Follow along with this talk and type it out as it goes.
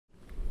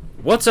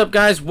What's up,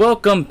 guys?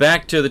 Welcome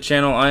back to the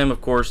channel. I am, of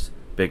course,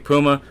 Big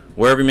Puma.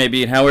 Wherever you may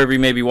be and however you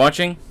may be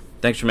watching,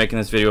 thanks for making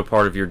this video a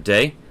part of your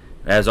day.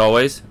 As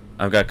always,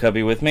 I've got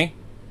Cubby with me.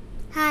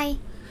 Hi.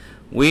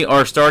 We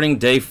are starting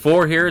day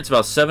 4 here. It's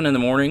about 7 in the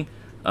morning.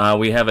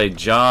 We have a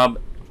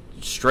job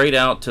straight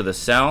out to the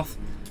south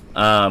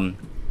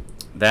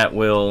that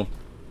will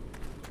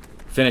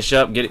finish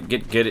up, get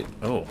it.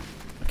 Oh,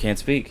 I can't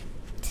speak.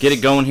 Get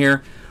it going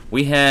here.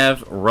 We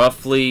have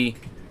roughly,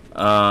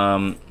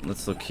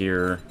 let's look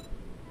here.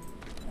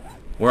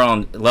 We're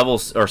on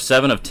levels or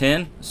 7 of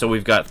 10, so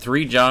we've got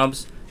 3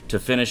 jobs to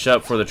finish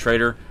up for the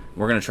trader.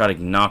 We're gonna try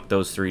to knock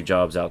those 3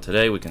 jobs out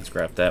today. We can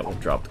scrap that. We'll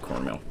drop the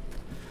cornmeal,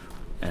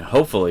 and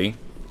hopefully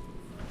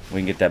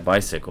we can get that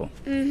bicycle.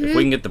 If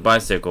we can get the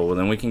bicycle, well,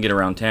 then we can get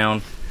around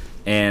town.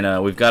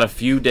 And we've got a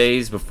few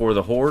days before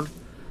the horde,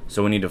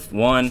 so we need to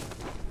find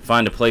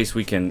a place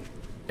we can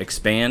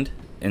expand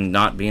and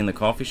not be in the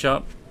coffee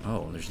shop.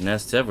 Oh, there's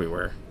nests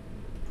everywhere.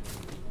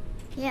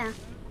 Yeah.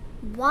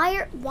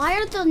 Why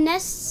are the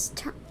nests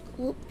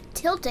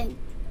tilting?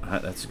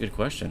 That's a good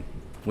question.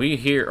 We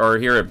are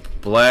here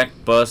at Black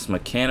Bus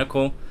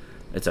Mechanical.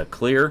 It's a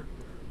clear,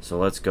 so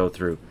let's go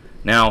through.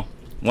 Now,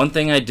 one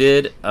thing I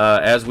did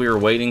as we were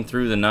waiting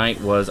through the night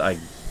was I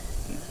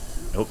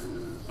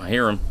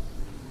hear him.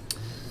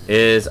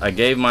 I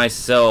gave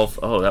myself,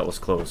 oh, that was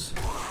close.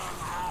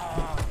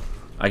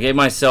 I gave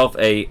myself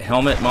a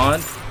helmet mod.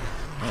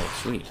 Oh,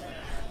 sweet.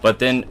 But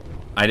then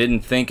I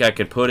didn't think I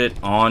could put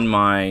it on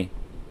my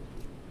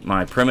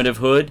primitive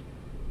hood,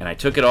 and I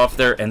took it off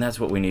there, and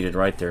that's what we needed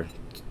right there,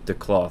 the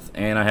cloth.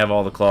 And I have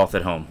all the cloth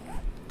at home.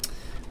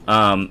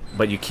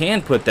 But you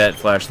can put that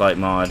flashlight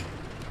mod.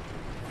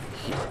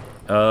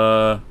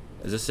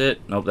 Is this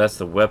it? Nope, that's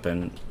the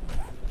weapon.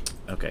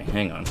 Okay,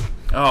 hang on.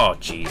 Oh,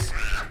 jeez.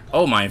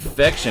 Oh, my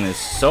infection is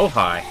so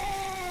high.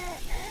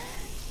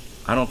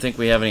 I don't think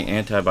we have any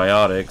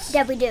antibiotics.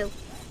 Yeah, we do.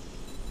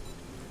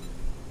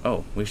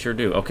 Oh, we sure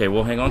do. Okay,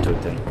 we'll hang on to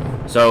it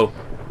then. So,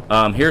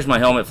 here's my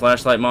helmet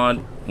flashlight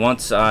mod.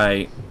 Once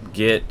I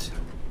get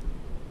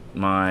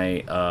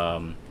my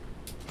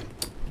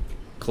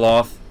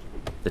cloth,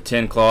 the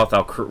tin cloth,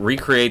 I'll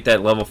recreate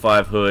that level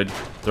 5 hood,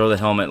 throw the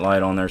helmet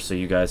light on there so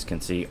you guys can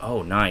see.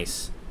 Oh,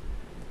 nice.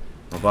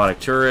 Robotic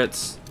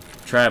turrets,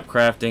 trap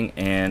crafting,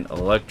 and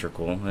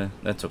electrical.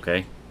 That's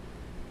okay.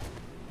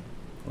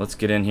 Let's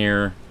get in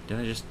here. Did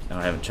I just... Oh,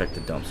 I haven't checked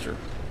the dumpster.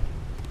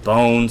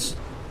 Bones.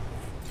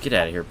 Get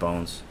out of here,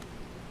 Bones.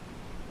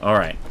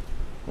 Alright.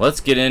 Let's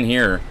get in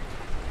here.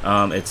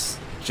 It's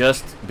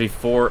just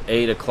before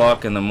 8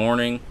 o'clock in the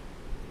morning.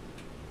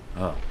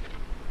 Oh.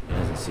 He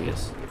doesn't see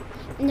us.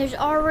 And there's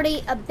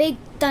already a big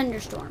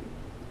thunderstorm.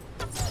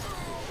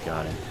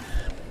 Got it.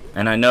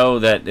 And I know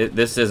that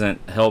this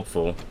isn't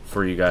helpful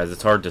for you guys.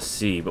 It's hard to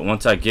see. But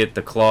once I get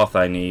the cloth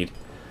I need,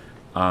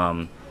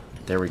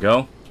 there we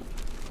go.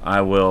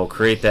 I will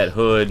create that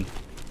hood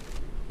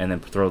and then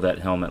throw that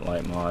helmet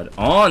light mod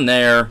on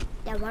there.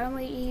 Yeah, why don't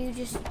we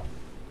just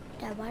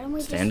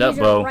Stand up, use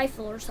Bo. a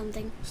rifle or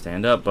something?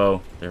 Stand up,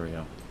 Bo. There we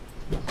go.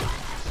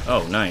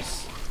 Oh,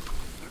 nice.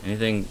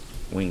 Anything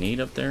we need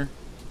up there?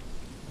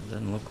 It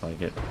doesn't look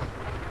like it.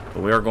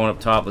 But we are going up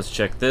top. Let's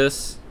check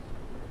this.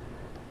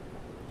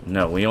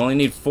 No, we only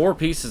need 4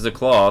 pieces of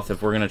cloth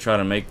if we're going to try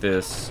to make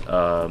this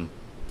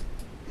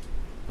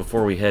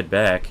before we head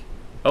back.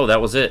 Oh, that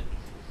was it.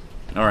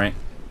 Alright.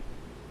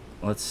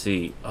 Let's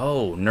see.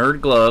 Oh, nerd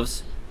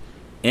gloves.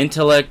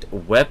 Intellect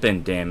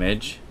weapon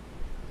damage.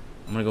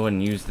 I'm going to go ahead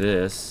and use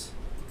this.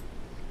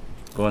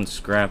 Go ahead and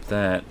scrap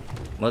that.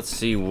 Let's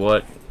see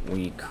what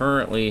we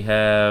currently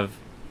have.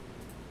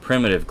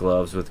 Primitive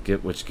gloves,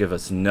 which give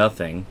us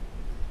nothing.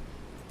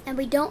 And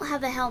we don't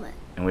have a helmet.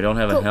 And we don't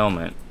have a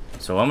helmet.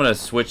 So I'm going to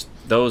switch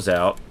those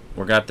out.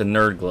 We got the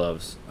nerd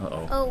gloves.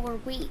 Uh-oh. Oh, we're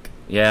weak.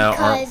 Yeah,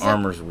 our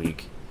armor's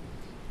weak.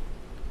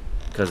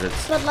 Because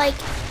it's... But, like,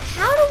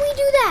 how do we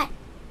do that?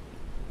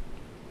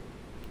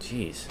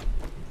 Jeez.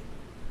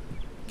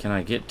 Can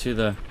I get to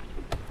the...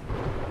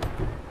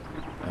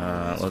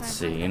 let's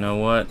see. You know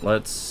what?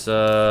 Let's,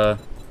 we'll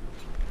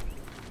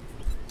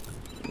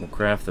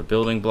craft the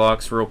building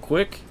blocks real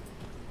quick.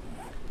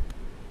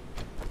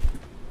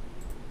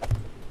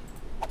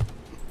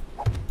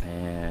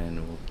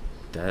 And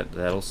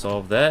that'll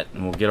solve that.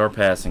 And we'll get our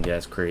passing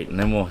gas crate. And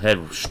then we'll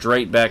head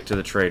straight back to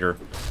the trader.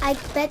 I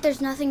bet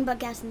there's nothing but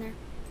gas in there.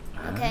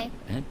 Okay.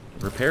 And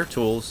repair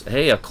tools.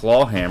 Hey, a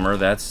claw hammer.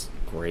 That's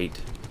great.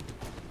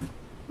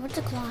 What's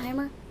a claw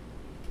hammer?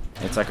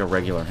 It's like a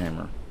regular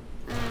hammer.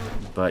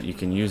 But you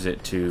can use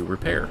it to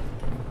repair.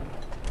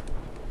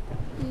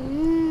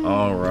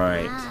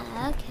 Alright.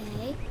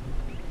 Okay.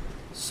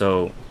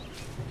 So,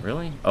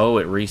 really? Oh,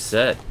 it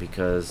reset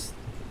because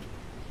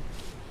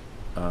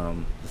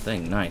the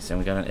thing. Nice. And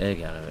we got an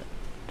egg out of it.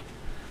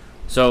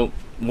 So,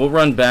 we'll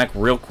run back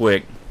real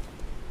quick.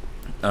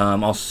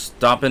 I'll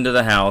stop into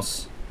the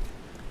house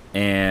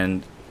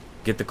and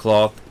get the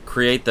cloth,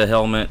 create the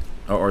helmet,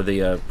 or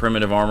the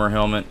primitive armor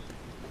helmet,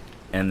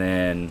 and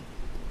then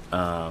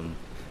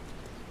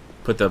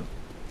put the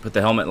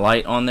helmet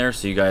light on there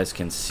so you guys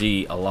can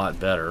see a lot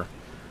better.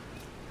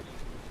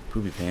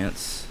 Poopy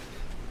pants.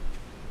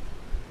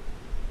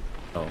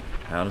 Oh,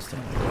 how to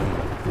stand.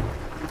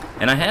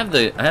 And I have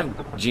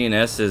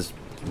GNS's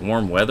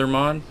warm weather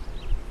mod,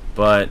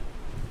 but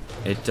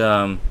it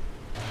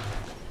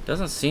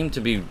doesn't seem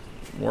to be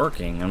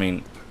working. I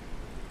mean,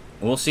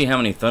 we'll see how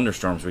many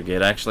thunderstorms we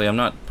get. Actually, I'm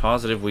not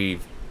positive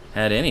we've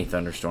had any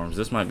thunderstorms.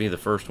 This might be the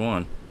first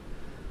one.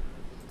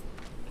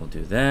 We'll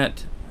do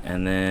that,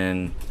 and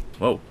then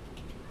whoa,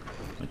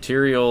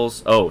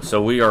 materials. Oh,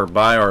 so we are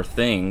by our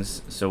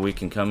things, so we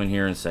can come in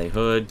here and say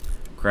hood,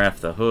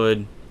 craft the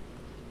hood.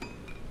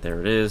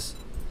 There it is.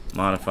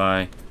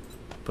 Modify.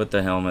 Put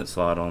the helmet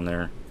slot on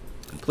there.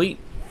 Complete.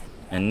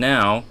 And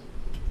now,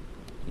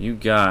 you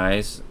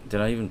guys, did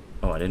I even?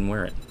 Oh, I didn't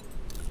wear it.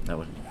 That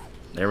was.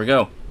 There we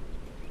go.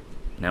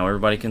 Now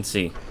everybody can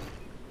see.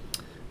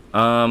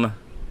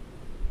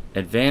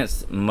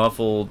 Advanced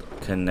muffled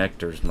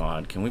connectors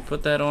mod. Can we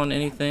put that on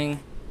anything?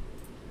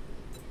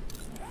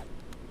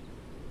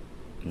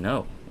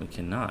 No, we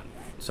cannot.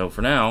 So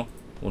for now,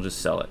 we'll just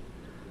sell it.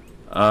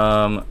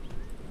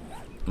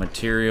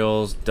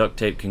 Materials, duct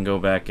tape can go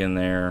back in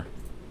there.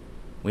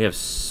 We have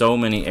so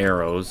many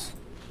arrows.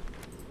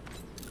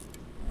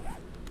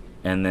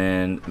 And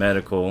then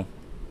medical.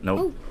 Nope.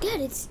 Oh,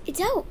 Dad, it's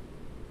out.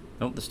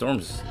 Nope, the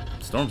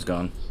storm's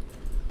gone.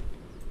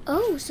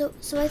 Oh, so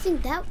I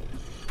think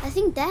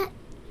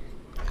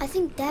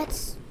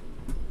that's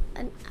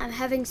I'm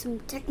having some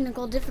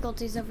technical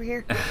difficulties over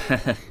here.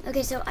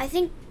 Okay, so I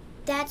think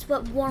that's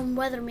what warm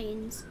weather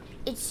means.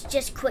 It's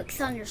just quick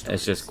thunderstorms.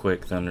 It's just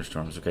quick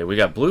thunderstorms. Okay, we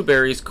got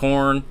blueberries,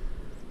 corn,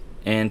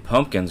 and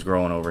pumpkins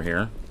growing over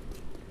here.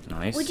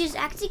 Nice. Which is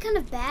actually kind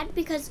of bad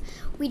because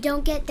we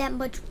don't get that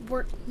much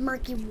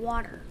murky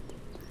water.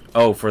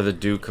 Oh, for the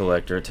dew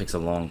collector. It takes a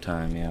long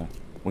time, yeah.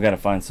 We gotta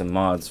find some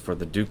mods for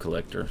the dew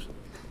collector.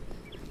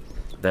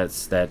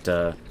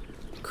 That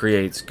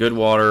creates good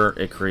water.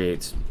 It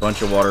creates a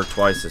bunch of water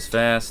twice as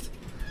fast.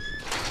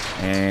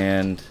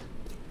 And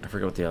I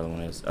forget what the other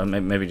one is.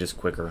 Maybe just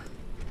quicker.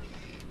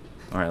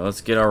 Alright,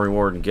 let's get our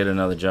reward and get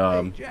another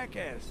job. Hey,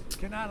 jackass,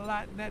 can I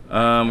lighten that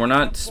We're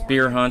not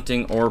spear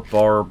hunting or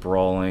bar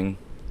brawling.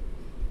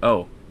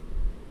 Oh.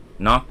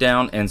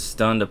 Knockdown and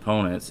stunned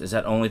opponents. Is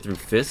that only through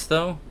fists,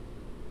 though?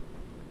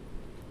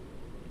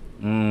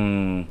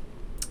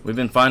 We've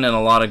been finding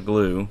a lot of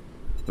glue.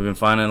 We've been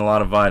finding a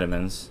lot of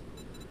vitamins.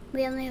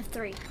 We only have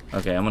 3.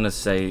 Okay, I'm going to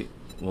say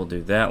we'll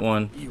do that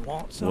one. You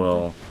want something?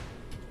 We'll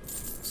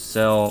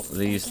sell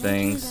these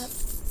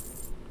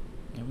things.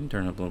 Yeah, we can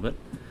turn it up a little bit.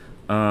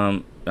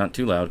 Not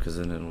too loud because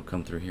then it'll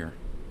come through here.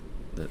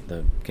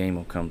 The game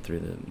will come through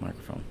the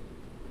microphone.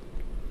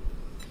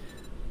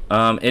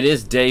 It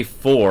is day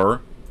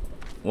 4.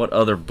 What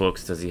other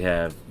books does he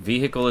have?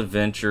 Vehicle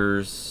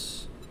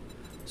Adventures.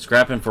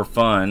 Scrapping for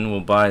Fun.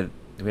 We'll buy.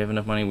 Do we have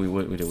enough money?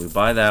 We do. We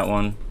buy that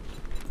one.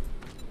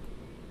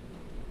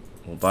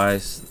 We'll buy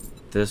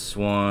this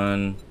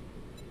one.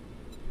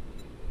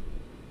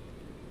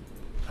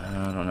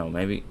 I don't know.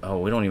 Maybe. Oh,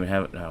 we don't even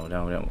have.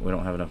 No, we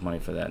don't have enough money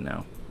for that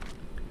now.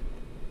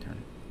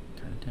 Turn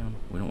it down.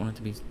 We don't want it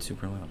to be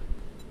super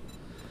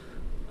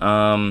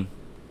loud.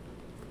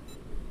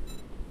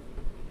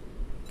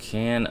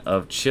 Can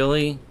of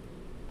chili.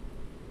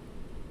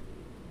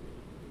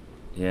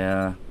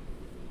 Yeah.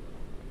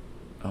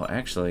 Oh,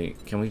 actually,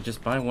 can we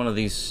just buy one of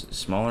these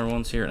smaller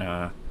ones here?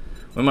 Nah.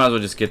 We might as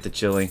well just get the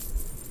chili.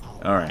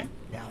 Alright.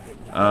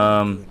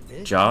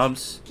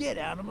 Jobs. Get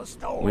out of my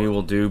store. We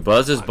will do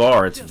Buzz's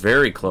Bar. It's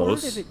very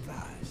close.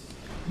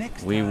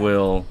 We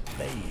will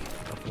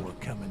before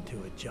coming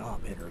to a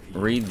job interview.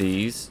 read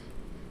these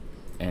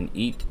and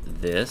eat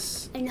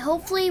this. And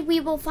hopefully we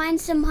will find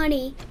some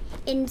honey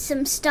in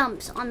some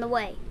stumps on the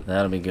way.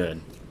 That'll be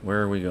good.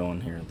 Where are we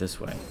going here? This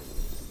way.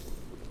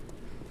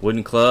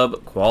 Wooden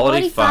Club,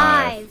 quality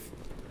 5.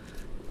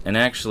 And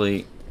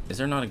actually, is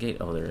there not a gate?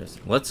 Oh, there is.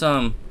 Let's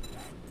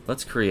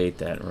create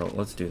that.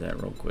 Let's do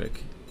that real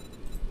quick.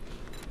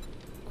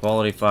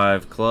 Quality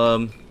 5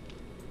 club.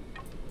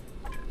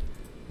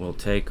 We'll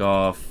take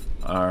off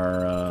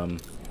our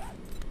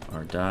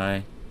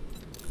die.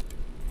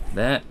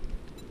 That.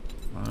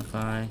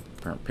 Modify.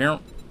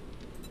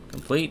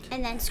 Complete.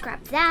 And then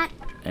scrap that.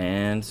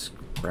 And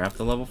scrap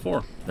the level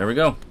 4. There we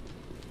go.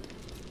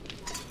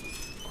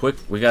 Quick.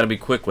 We got to be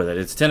quick with it.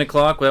 It's 10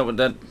 o'clock.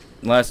 That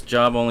last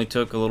job only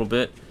took a little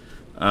bit.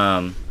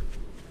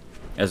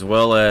 As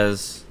well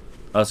as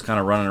us kind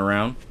of running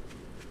around.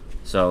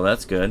 So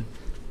that's good.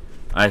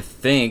 I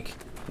think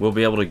we'll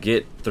be able to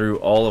get through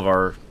all of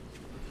our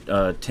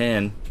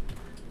 10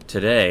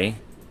 today.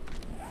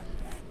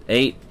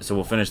 8. So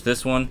we'll finish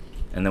this one.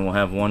 And then we'll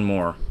have one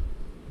more.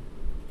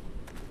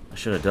 I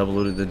should have double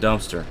looted the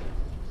dumpster.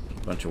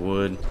 A bunch of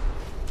wood.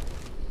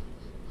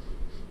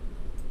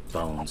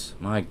 Bones.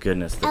 My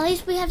goodness. At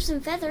least we have some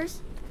feathers.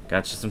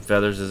 Got you some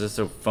feathers. Is this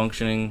a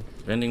functioning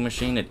vending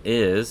machine? It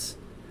is.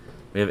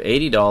 We have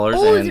 $80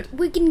 Oh, and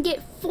we can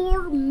get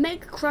 4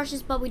 mega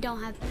crushes, but we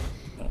don't have.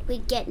 We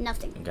get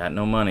nothing. got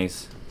no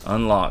monies.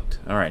 Unlocked.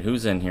 Alright,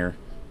 who's in here?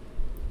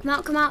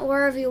 Come out,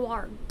 wherever you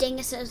are.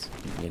 Dinguses.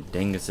 You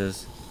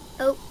dinguses.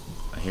 Oh.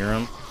 I hear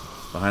them.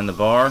 Behind the I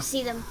bar.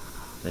 see them.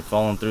 They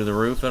fallen through the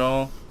roof at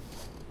all?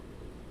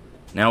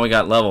 Now we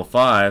got level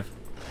 5.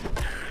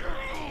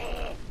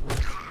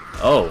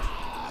 Oh.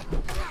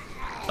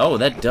 Oh,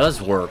 that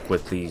does work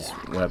with these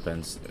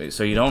weapons.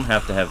 So you don't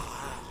have to have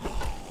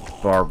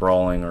bar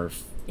brawling or,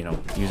 you know,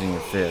 using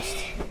your fist.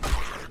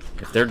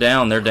 If they're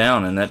down,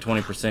 and that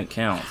 20%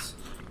 counts.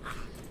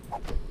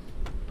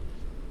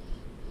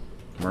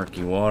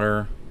 Murky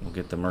water. We'll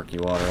get the murky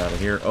water out of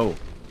here. Oh.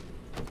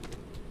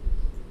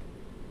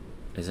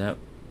 Is that...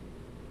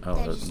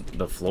 Oh,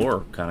 the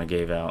floor kind of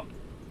gave out.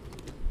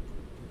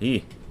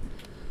 Eee.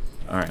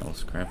 Alright, we'll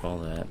scrap all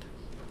that.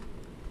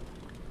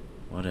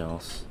 What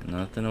else?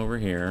 Nothing over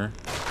here.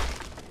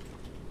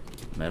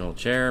 Metal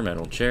chair,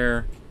 metal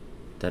chair.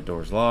 That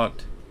door's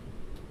locked.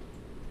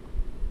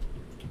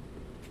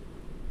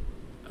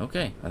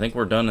 Okay, I think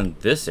we're done in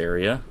this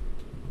area.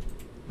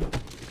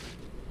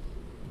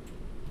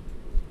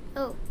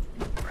 Oh.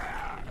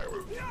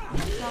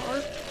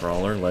 Crawler.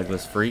 Brawler,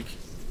 legless freak.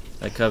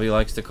 That Cubby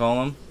likes to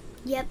call him.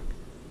 Yep.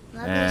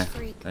 Legless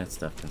freak. That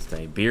stuff can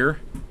stay. Beer.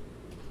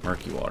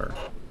 Murky water.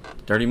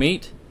 Dirty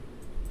meat.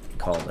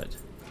 Called it.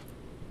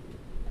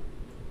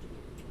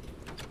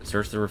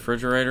 Search the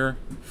refrigerator.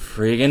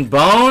 Friggin'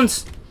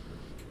 bones!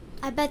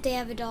 I bet they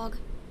have a dog.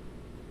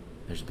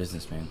 There's a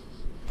businessman.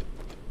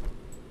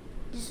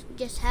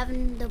 Just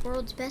having the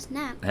world's best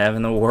nap.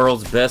 Having the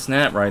world's best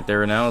nap right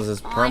there now is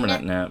his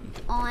permanent nap.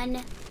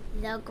 On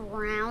the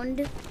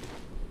ground.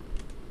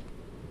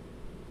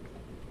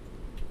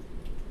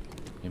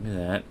 Give me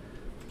that.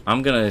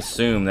 I'm gonna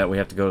assume that we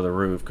have to go to the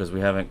roof because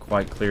we haven't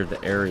quite cleared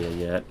the area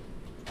yet.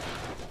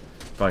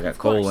 Probably got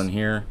coal in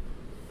here.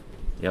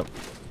 Yep.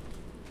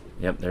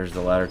 Yep, there's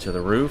the ladder to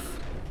the roof.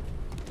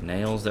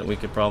 Nails that we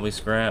could probably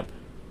scrap.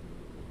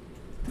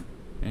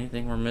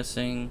 Anything we're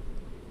missing?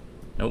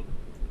 Nope.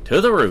 To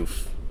the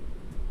roof.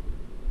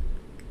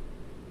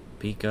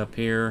 Peek up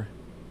here.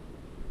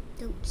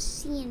 Don't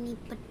see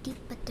anybody,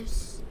 but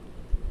there's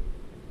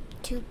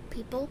 2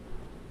 people.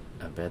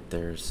 I bet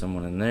there's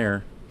someone in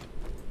there.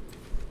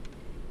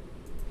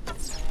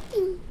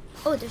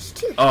 Oh, there's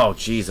 2. Oh,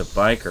 geez, a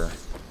biker.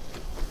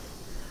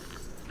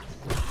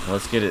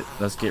 Let's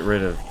get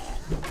rid of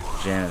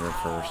janitor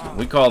first.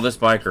 We call this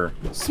biker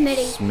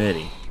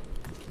Smitty.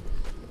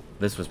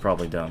 This was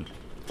probably dumb.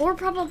 Or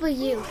probably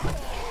you.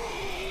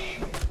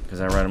 Because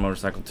I ride a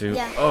motorcycle too?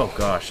 Yeah. Oh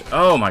gosh.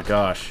 Oh my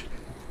gosh.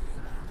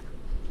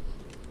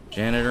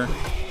 Janitor,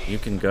 you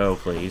can go,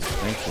 please.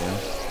 Thank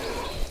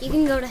you. You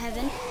can go to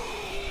heaven.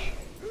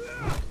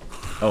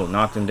 Oh,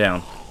 knocked him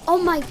down. Oh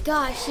my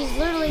gosh, he's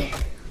literally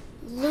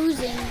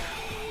losing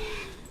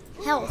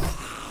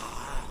health.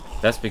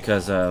 That's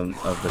because of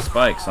the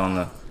spikes on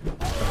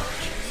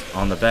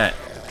the bat.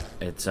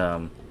 It's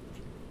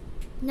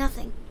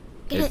Nothing.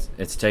 Get it.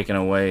 it's taken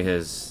away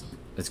his.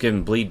 It's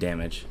giving bleed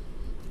damage.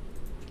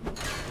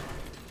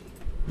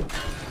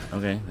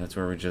 Okay, that's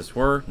where we just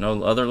were.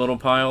 No other little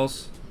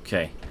piles.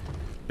 Okay,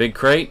 big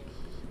crate.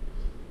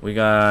 We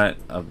got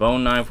a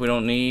bone knife we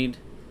don't need.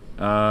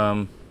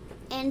 And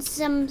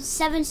some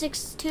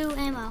 7.62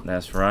 ammo.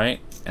 That's right,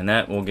 and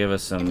that will give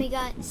us some And we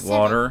got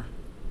water.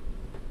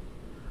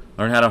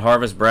 Learn how to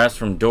harvest brass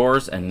from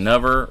doors and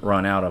never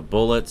run out of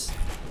bullets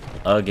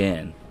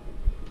again.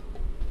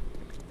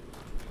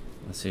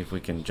 Let's see if we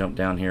can jump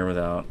down here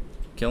without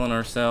killing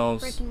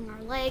ourselves. Breaking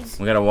our legs.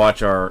 We gotta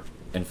watch our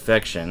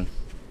infection.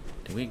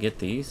 Did we get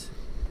these?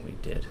 We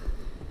did.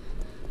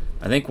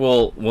 I think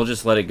we'll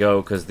just let it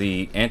go because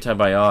the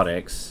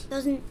antibiotics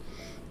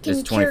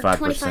is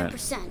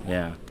 25%.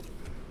 Yeah.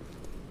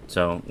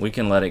 So we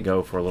can let it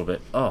go for a little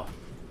bit. Oh.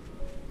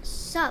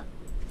 Sup.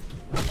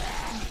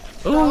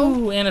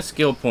 Ooh, and a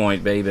skill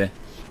point, baby.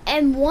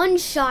 And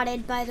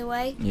one-shotted, by the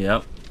way.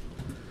 Yep.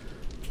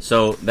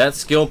 So that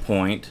skill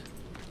point,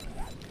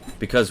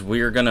 because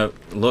we're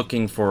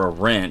looking for a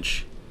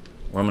wrench,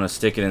 I'm gonna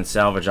stick it in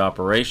salvage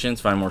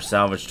operations, find more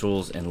salvage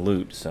tools, and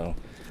loot. So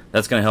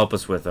that's gonna help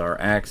us with our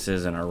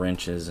axes and our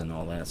wrenches and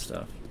all that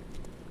stuff.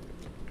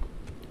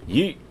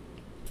 Yeet.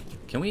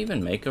 Can we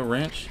even make a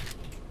wrench?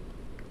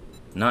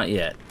 Not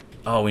yet.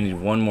 Oh, we need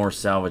one more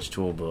salvage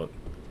tool book.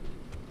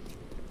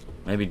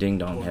 Maybe Ding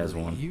Dong has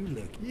one.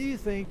 You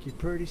think you're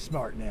pretty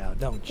smart now,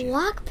 don't you?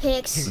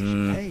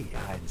 Lockpicks. Hey,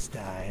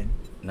 Einstein.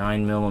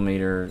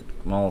 9mm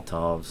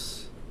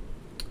Molotovs.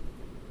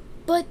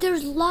 But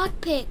there's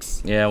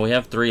lockpicks. Yeah, we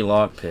have 3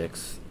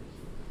 lockpicks.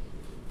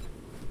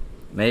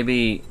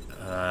 Maybe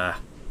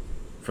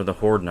for the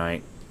Horde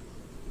Night.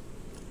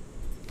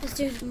 Let's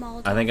do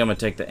Molotov. I think I'm gonna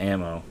take the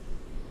ammo.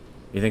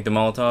 You think the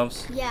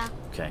Molotovs? Yeah.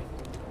 Okay.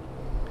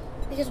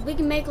 Because we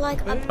can make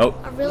like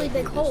a really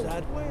big hole.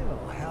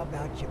 Well, how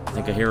about you I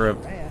think I hear a.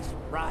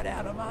 right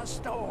out of my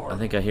store? I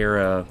think I hear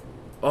a.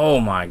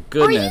 Oh my Are you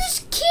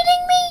goodness! kidding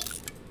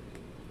me?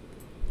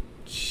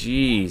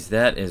 Jeez,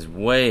 that is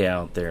way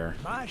out there.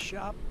 My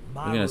shop,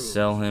 my You gonna rules.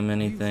 sell him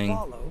anything? You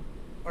follow,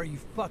 or you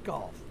fuck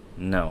off.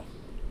 No.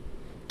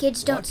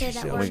 Kids don't Watch say that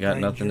yourself, word. We got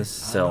nothing to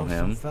stranger. sell I know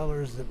some him.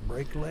 fellers that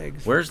break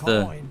legs Where's for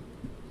the- coin.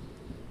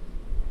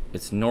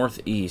 It's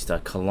northeast, a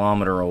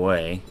kilometer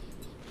away.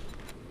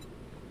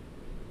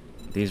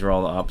 These are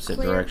all the opposite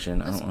Clear.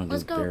 direction. I don't want to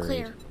Let's do go buried.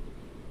 clear.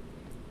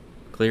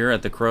 Clear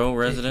at the Crow If you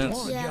residence?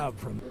 want a Yeah. job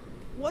from...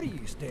 What are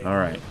you standing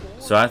Alright. there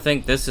for? So I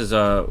think this is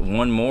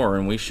one more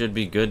and we should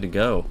be good to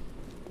go.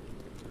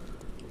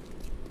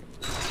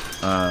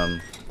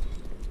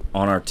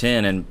 On our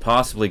 10 and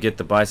possibly get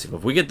the bicycle.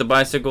 If we get the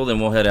bicycle, then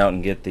we'll head out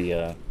and get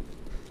the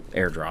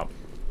airdrop.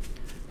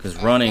 Because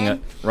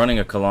running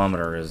a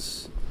kilometer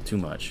is too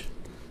much.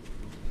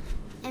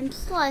 And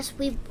plus,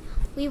 we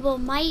will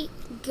might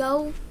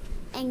go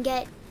and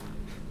get,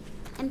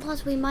 and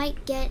plus we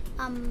might get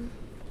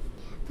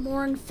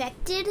more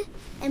infected,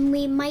 and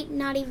we might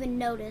not even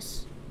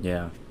notice.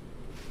 Yeah,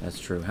 that's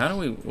true. How do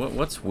we?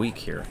 What's weak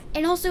here?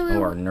 And also,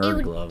 Oh, our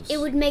nerd gloves. It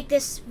would make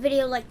this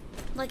video like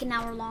an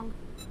hour long.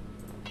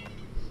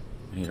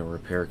 I need a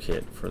repair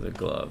kit for the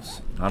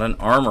gloves. Not an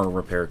armor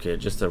repair kit,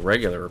 just a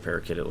regular repair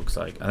kit, it looks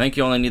like. I think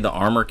you only need the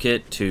armor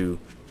kit to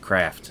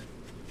craft.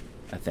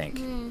 I think.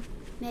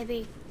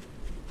 Maybe.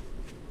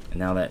 And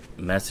now that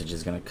message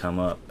is going to come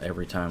up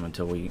every time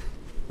until we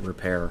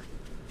repair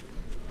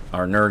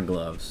our nerd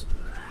gloves.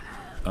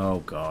 Oh,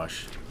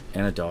 gosh.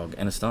 And a dog.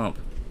 And a stomp.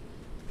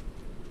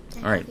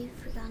 Dad, All right. have you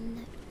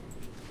forgotten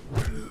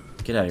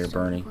that? Get out of here,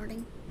 Still Bernie.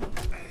 recording?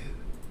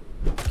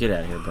 Get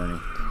out of here, Bernie.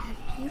 Dad,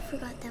 have you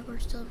forgot that we're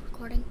still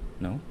recording?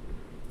 No?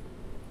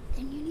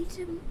 Then you need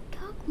to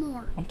talk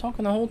more. I'm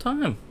talking the whole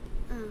time.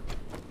 Oh.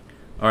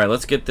 Alright,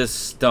 let's get this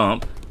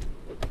stump.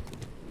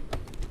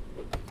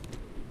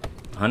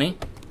 Honey?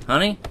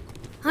 Honey?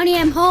 Honey,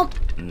 I'm home.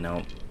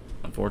 No.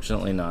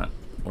 Unfortunately not.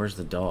 Where's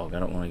the dog? I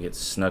don't want to get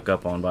snuck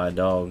up on by a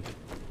dog.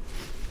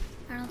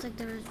 I don't think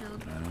there is a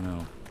dog. I don't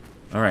know.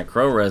 Alright,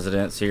 Crow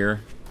residence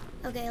here.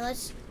 Okay,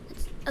 let's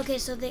okay,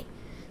 so they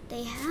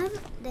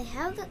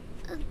have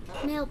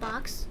a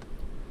mailbox.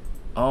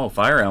 Oh,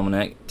 fire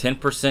almanac.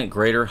 10%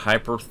 greater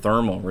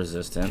hyperthermal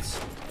resistance.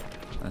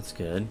 That's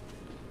good.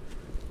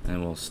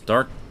 And we'll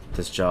start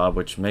this job,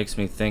 which makes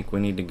me think we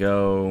need to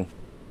go...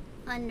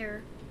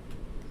 Under.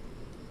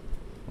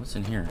 What's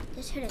in here?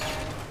 Just hit it.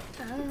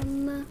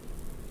 Oh.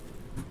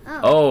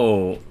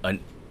 Oh, an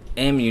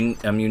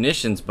a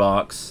munitions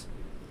box.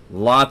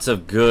 Lots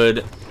of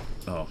good...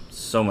 Oh,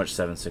 so much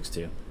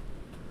 7.62.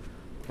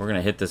 We're going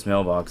to hit this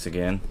mailbox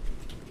again.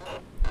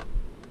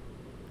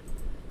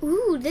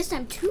 Ooh, this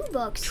time 2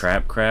 books.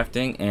 Trap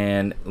crafting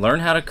and learn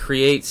how to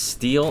create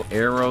steel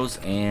arrows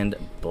and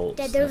bolts.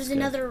 Dad, there That's was good.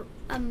 another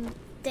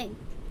thing.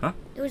 Huh?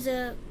 There's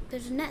a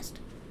nest.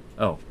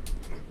 Oh.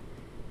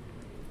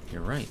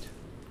 You're right.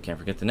 Can't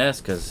forget the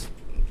nest because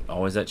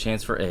always that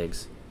chance for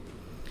eggs.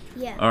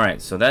 Yeah.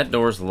 Alright, so that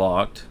door's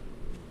locked.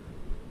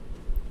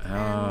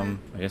 I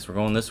guess we're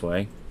going this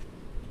way.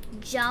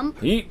 Jump.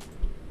 Yeet.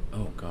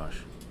 Oh gosh.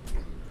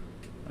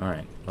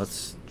 Alright,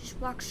 let's Just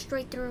walk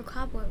straight through a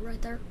cobweb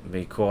right there.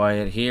 be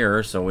quiet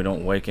here so we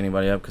don't wake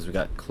anybody up because we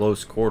got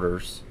close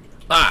quarters.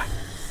 Ah!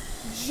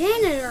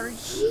 Janitor,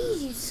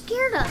 jeez, you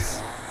scared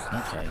us.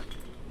 Okay.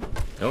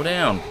 Go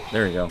down.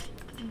 There you go.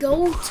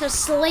 Go to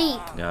sleep.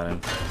 Got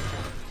him.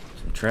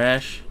 Some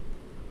trash.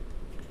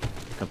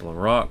 A couple of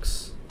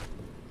rocks.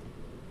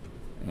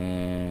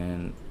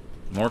 And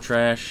more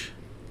trash.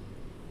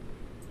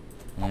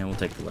 And we'll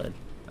take the lead.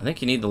 I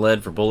think you need the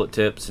lead for bullet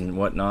tips and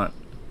whatnot.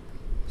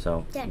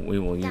 So Dad, we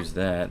will use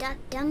that.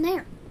 Down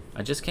there.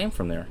 I just came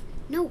from there.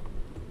 No,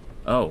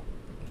 Oh,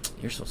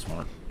 you're so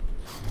smart.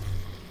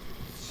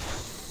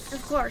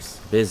 of course.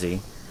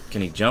 Busy.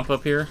 Can he jump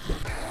up here?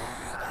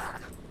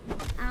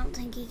 I don't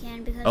think he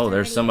can because. Oh, they're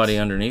there's somebody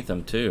idiots. underneath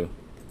him too.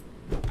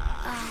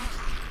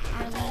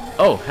 Arlene.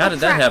 Oh, how did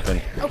that crap.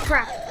 happen? Oh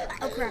crap!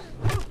 Oh crap!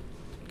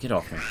 Get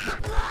off me.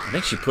 I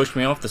think she pushed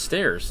me off the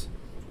stairs.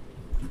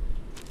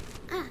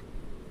 Ah.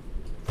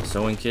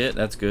 Sewing kit,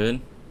 that's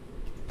good.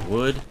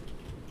 Wood.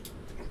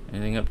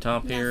 Anything up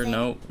top here? Nothing.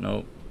 Nope,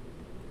 nope.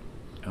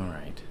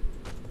 Alright.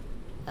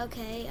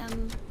 Okay.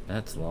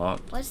 That's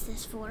locked. What's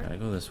this for? Gotta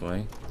go this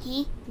way.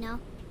 He? No.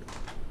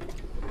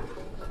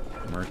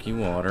 Murky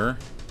water.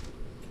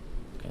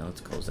 Okay,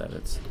 let's close that.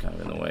 It's kind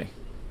of in the way.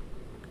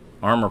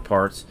 Armor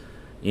parts.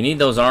 You need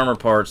those armor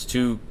parts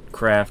to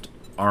craft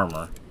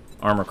armor.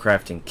 Armor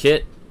crafting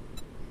kit,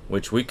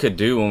 which we could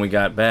do when we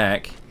got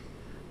back.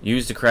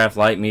 Used to craft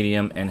light,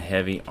 medium, and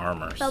heavy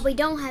armors. But we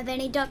don't have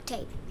any duct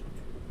tape.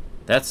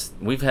 That's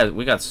we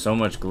got so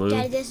much glue.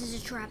 Daddy, this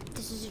is a trap.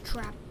 This is a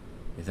trap.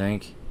 You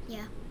think?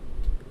 Yeah.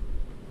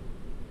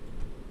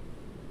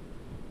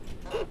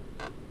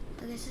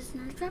 I guess it's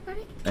not a trap,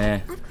 buddy.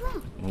 After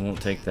all. We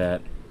won't take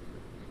that.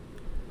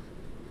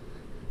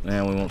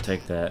 Man, we won't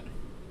take that.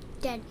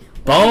 Dad.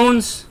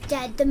 Bones?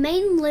 Dad, the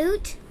main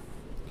loot.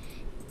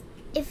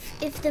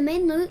 If the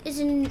main loot is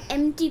in an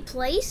empty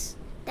place,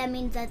 that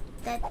means that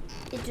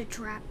it's a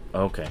trap.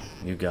 Okay,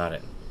 you got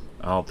it.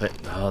 I'll pick.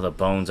 Oh, the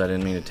bones! I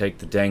didn't mean to take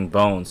the dang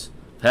bones.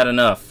 Had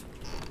enough.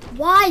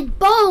 Why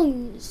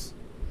bones?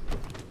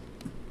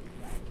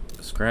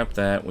 Scrap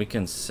that. We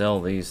can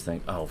sell these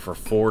things. Oh, for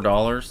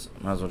 $4?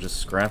 Might as well just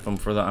scrap them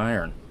for the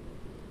iron.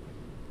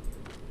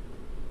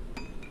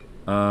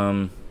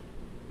 I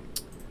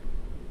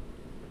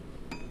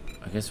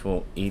guess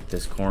we'll eat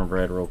this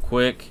cornbread real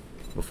quick.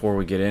 before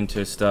we get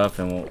into stuff,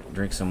 and we'll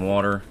drink some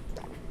water.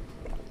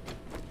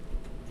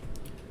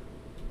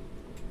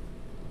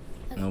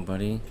 Okay.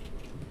 Nobody.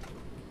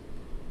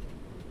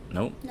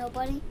 Nope.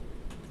 Nobody?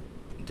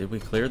 Did we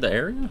clear the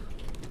area?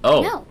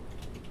 Oh. No.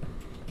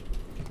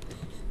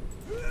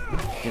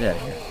 Get out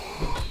of here.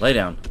 Lay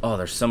down. Oh,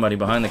 there's somebody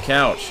behind the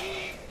couch.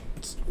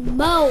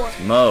 Mo.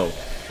 Mo.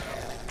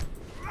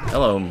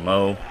 Hello,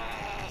 Mo.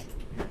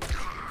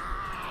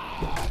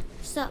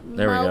 What's up, Mo?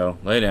 There we go.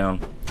 Lay down.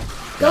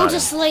 Go Got to him.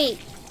 sleep.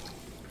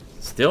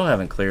 Still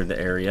haven't cleared the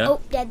area. Oh,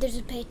 Dad, there's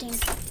a painting.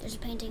 There's a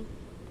painting.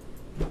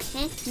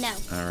 Eh? No.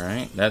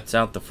 Alright, that's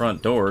out the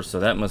front door, so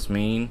that must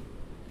mean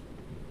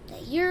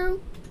That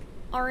you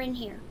are in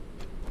here.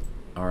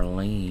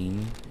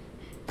 Arlene.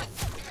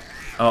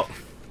 Oh,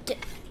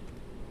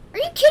 Are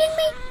you kidding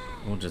me?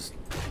 we'll just...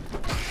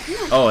 You're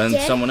not Oh, and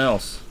dead. someone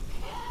else.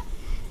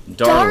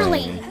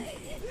 Darling.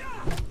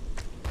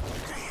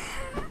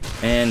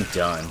 And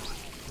done.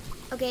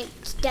 Okay,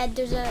 Dad,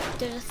 there's a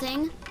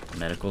thing.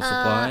 Medical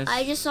supplies.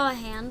 I just saw a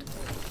hand.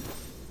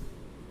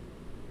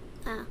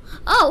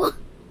 Oh!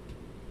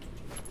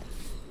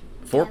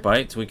 Fork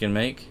bites we can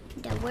make.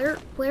 Dad,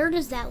 where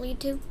does that lead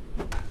to?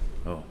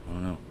 Oh, I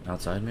don't know.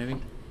 Outside, maybe?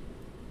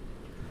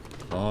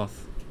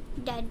 Cloth.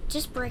 Dad,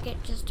 just break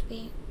it just to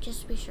be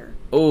sure.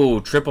 Oh,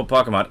 triple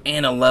Pokemon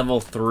and a level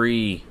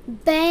 3.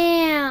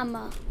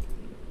 Bam!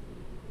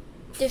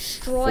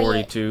 Destroy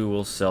 42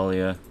 we'll sell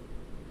you.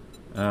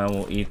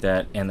 We'll eat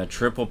that. And the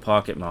triple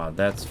pocket mod.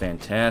 That's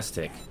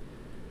fantastic.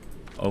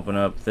 Open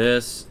up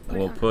this. Put it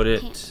We'll on put our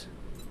it hands.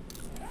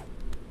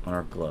 on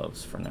our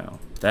gloves for now.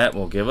 That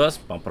will give us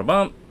bump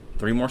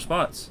 3 more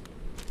spots.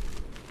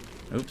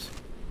 Oops.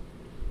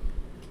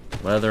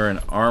 Leather and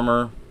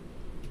armor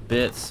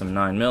bits, some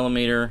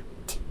 9mm.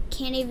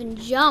 Can't even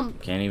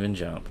jump. Can't even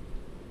jump.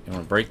 You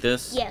want to break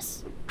this?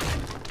 Yes.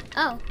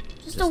 Oh,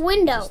 just a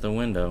window. Just the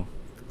window.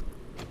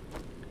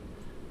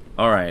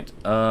 Alright,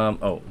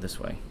 oh, this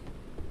way.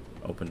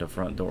 Opened a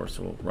front door,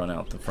 so we'll run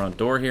out the front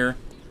door here.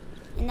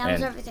 And that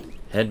was and everything.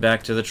 Head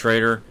back to the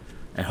trader,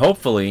 and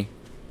hopefully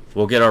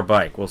we'll get our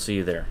bike. We'll see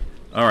you there.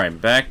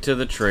 Alright, back to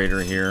the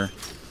trader here.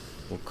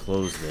 We'll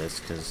close this,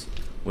 because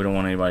we don't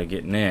want anybody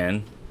getting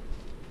in.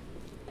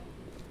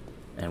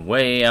 And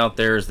way out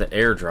there is the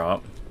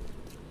airdrop.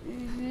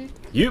 Mm-hmm.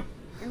 Yep.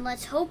 And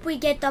let's hope we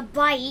get the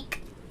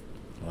bike.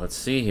 Let's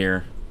see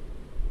here.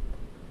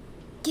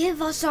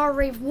 Give us our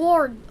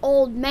reward,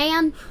 old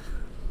man.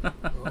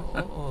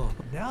 Oh,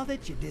 now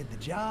that you did the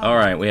job.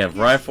 Alright, we have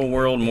guess Rifle you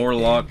World, can more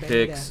get lock that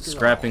picks, after all.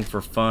 scrapping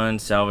for fun,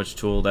 salvage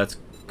tool. That's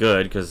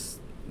good, because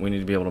we need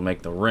to be able to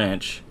make the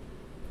wrench.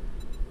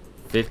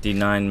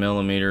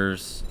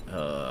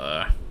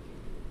 59mm.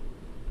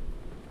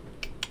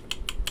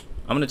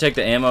 I'm going to take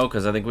the ammo,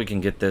 because I think we can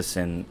get this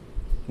in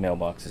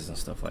mailboxes and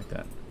stuff like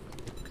that.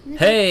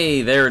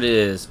 Hey, there it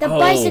is. The Oh,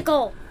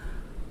 bicycle.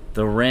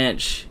 the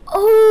wrench.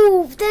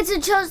 Oh, that's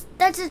a tough.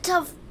 That's a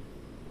tough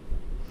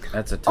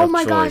Oh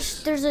my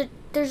choice. gosh,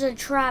 there's a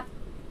trap.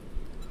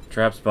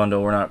 Traps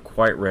bundle, we're not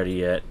quite ready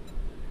yet.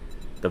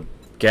 The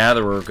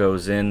gatherer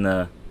goes in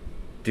the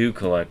dew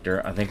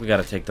collector. I think we got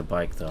to take the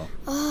bike though.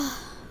 Oh,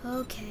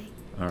 okay.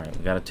 All right,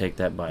 we got to take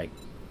that bike.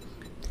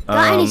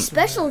 Got any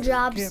special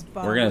jobs? Can't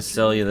find We're gonna what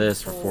sell you you're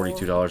this for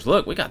looking $42.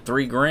 Look, we got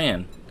 $3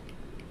 grand.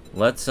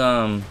 Let's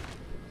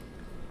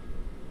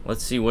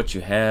see what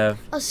you have.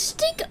 A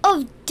stick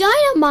of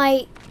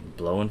dynamite.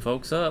 Blowing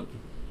folks up.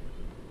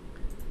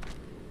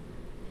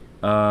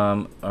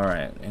 All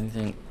right.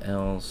 Anything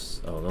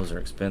else? Oh, those are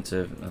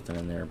expensive. Nothing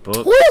in there.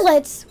 Books.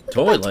 Toilets. What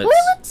about Toilets?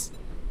 Toilets?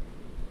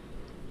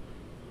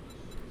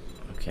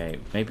 Okay,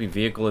 maybe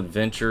vehicle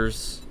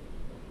adventures.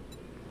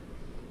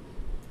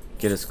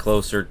 Get us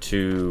closer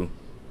to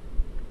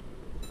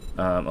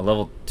a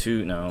level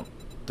 2. No,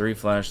 3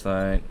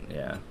 flashlight.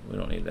 Yeah, we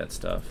don't need that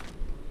stuff.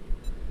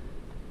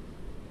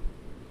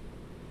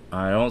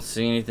 I don't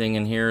see anything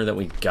in here that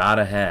we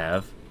gotta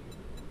have,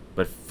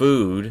 but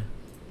food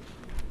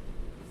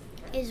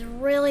Is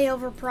really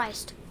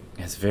overpriced.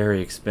 is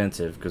very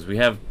expensive because we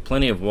have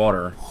plenty of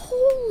water.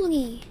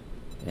 Holy.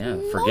 Yeah,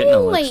 forgetting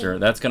moly. elixir.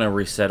 That's gonna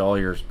reset all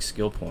your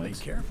skill for. Be points.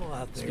 careful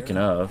out there. Speaking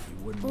of,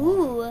 You wouldn't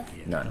Ooh. want to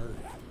get none. hurt.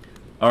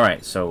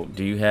 Alright, so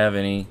do you have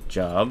any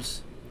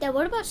jobs Dad,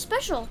 what about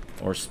special?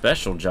 or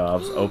special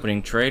jobs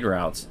opening trade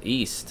routes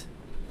east?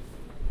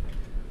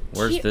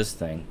 Where's Here- this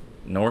thing?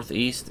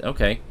 Northeast?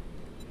 Okay.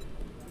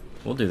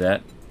 We'll do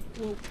that.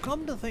 Well,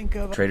 come to think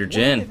of it, Trader what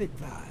Jen. of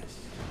advice?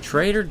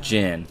 Trader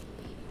Jen.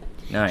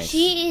 Nice.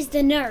 She is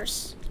the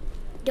nurse.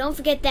 Don't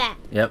forget that.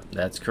 Yep,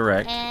 that's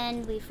correct.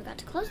 And we forgot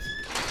to close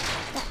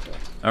that door.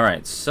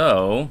 Alright,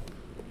 so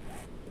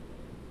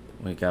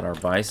we got our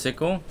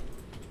bicycle.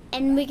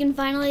 And we can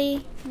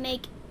finally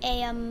make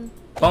a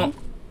Bump.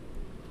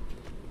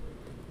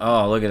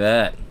 Oh, look at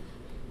that.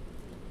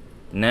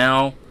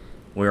 Now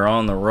we're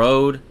on the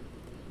road.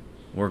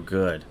 We're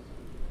good.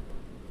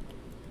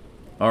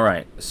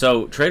 Alright,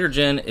 so Trader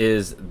Jen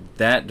is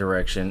that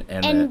direction,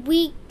 and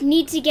we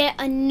need to get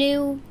a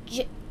new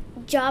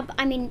job.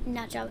 I mean,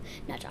 not job.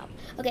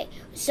 Okay,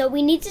 so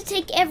we need to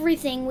take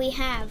everything we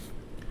have.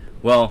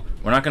 Well,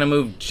 we're not going to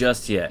move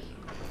just yet.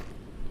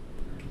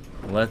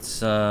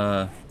 Let's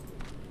move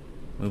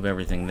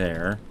everything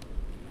there.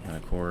 And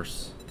of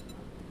course...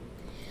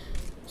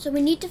 So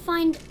we need to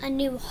find a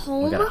new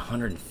home. We got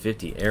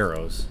 150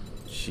 arrows.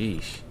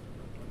 Sheesh.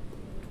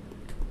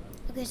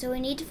 Okay, so we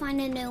need to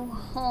find a new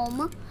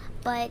home,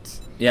 but...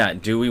 Yeah,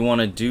 do we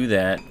want to do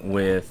that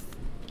with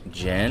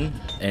Jen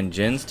and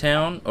Jen's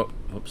town? Oh,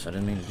 oops, I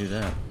didn't mean to do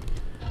that.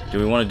 Do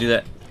we want to do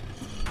that?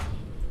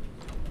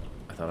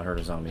 I thought I heard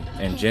a zombie.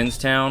 In Jen's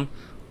town?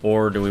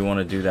 Or do we want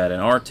to do that in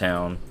our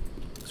town?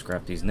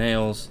 Scrap these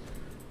nails.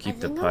 Keep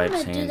the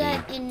pipes handy. I think I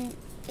want to do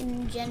that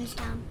in Jen's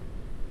town.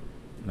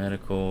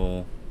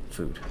 Medical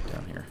food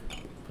down here.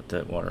 Put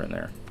that water in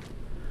there.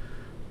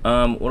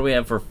 What do we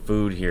have for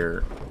food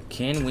here?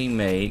 Can we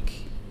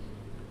make...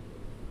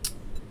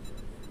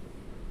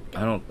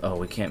 Oh,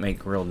 we can't make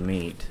grilled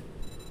meat.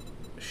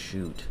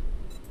 Shoot.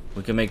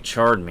 We can make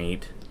charred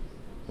meat,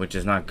 which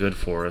is not good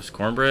for us.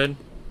 Cornbread?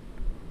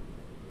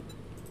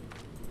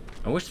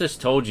 I wish this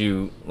told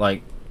you,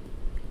 like,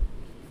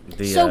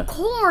 the... So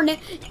corn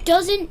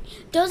doesn't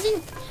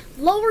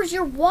lowers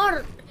your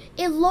water.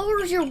 It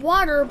lowers your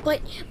water,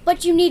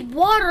 but you need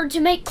water to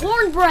make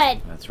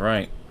cornbread. That's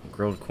right.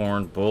 Grilled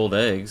corn, boiled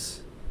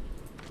eggs.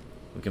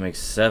 We can make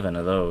 7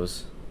 of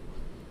those.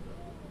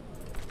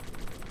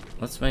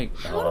 Let's make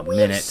How do a we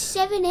minute. have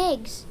 7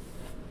 eggs?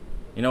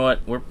 You know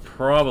what? We're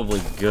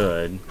probably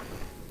good.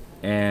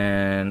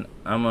 And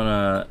I'm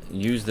gonna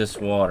use this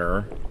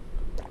water.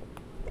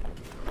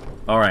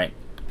 Alright.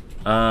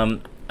 I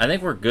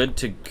think we're good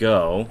to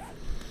go.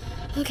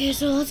 Okay,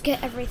 so let's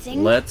get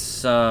everything.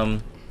 Let's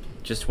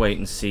just wait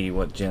and see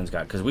what Jen's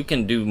got. Because we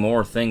can do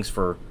more things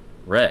for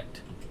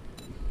Wrecked.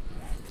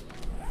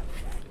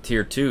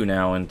 Tier 2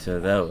 now into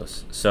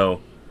those. So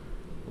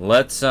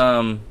let's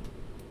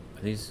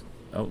these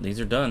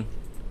are done.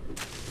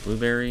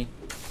 Blueberry,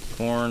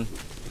 corn,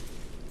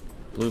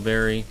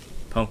 blueberry,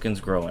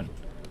 pumpkins growing.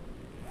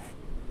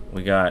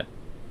 We got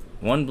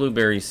 1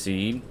 blueberry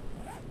seed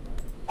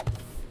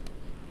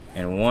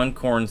and 1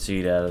 corn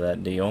seed out of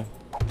that deal.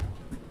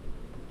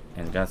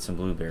 And got some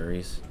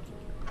blueberries.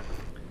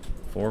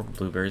 4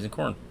 blueberries and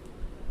corn.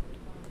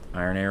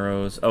 Iron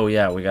arrows. Oh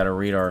yeah, we gotta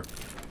read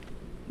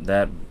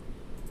that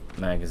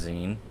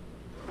magazine.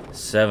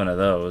 7 of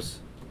those.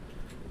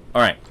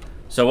 Alright,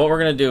 so what we're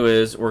gonna do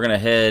is we're gonna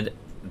head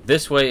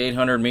this way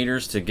 800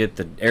 meters to get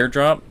the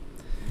airdrop,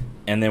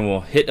 and then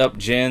we'll hit up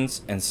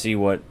Jen's and see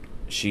what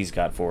she's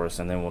got for us,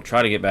 and then we'll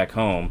try to get back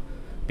home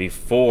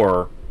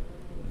before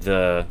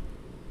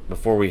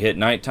we hit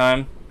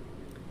nighttime,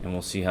 and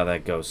we'll see how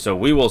that goes. So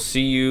we will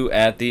see you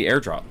at the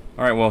airdrop.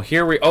 Alright, well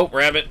here we... Oh,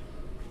 rabbit!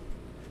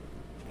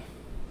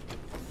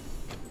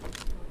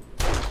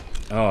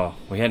 Oh,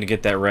 we had to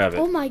get that rabbit.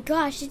 Oh my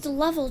gosh, it's a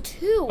level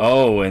 2.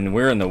 Oh, and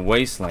we're in the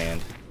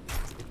wasteland.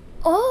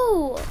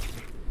 Oh!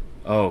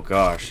 Oh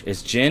gosh,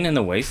 is Jen in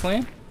the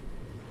wasteland?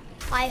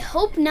 I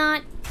hope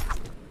not.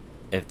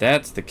 If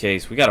that's the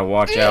case, we gotta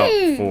watch out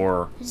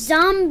for...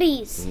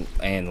 Zombies.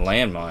 And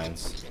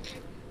landmines.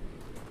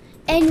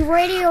 And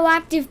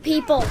radioactive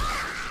people.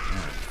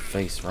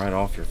 Face right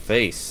off your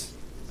face.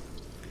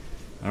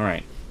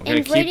 Alright.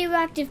 And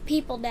radioactive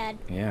people, Dad.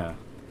 Yeah.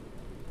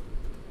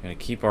 Gotta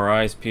keep our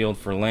eyes peeled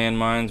for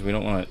landmines. We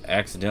don't want to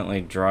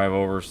accidentally drive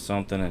over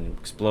something and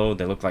explode.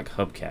 They look like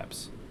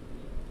hubcaps.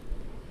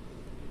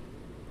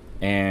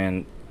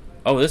 And...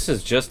 Oh, this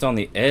is just on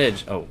the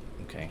edge. Oh,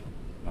 okay.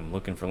 I'm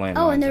looking for landmines.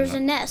 Oh, and there's a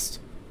nest.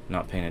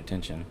 Not paying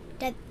attention.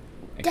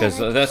 Because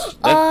that's...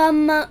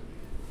 Oh,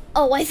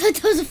 I thought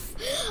that was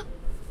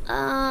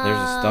There's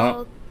a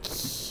stump.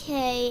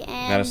 Okay,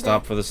 and... Gotta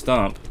stop for the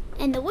stump.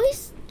 And the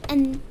waste...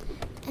 And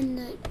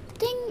the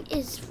thing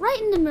is right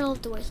in the middle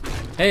of the wasteland.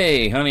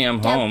 Hey, honey,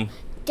 I'm home.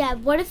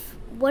 Dad, what if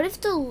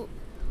the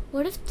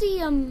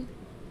thing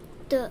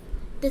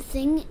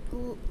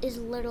is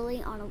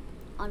literally on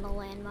a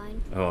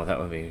landmine? Oh, that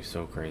would be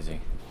so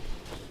crazy.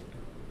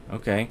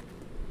 Okay,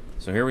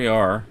 so here we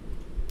are.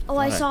 Oh,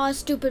 I saw a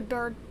stupid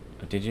bird.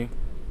 Did you? Yeah.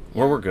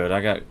 Well, we're good.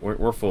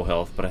 We're full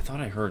health, but I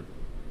thought I heard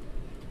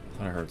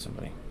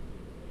somebody.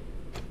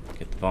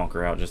 Get the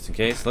bonker out just in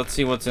case. Let's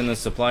see what's in the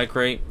supply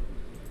crate.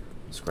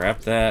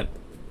 Scrap that.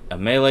 A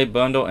melee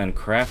bundle and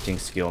crafting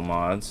skill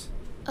mods.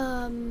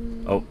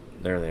 Oh,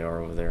 there they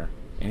are over there.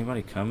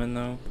 Anybody coming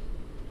though?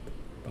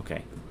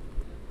 Okay.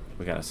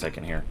 We got a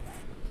second here.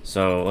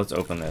 So let's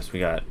open this. We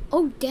got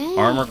dang.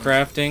 Armor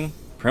crafting.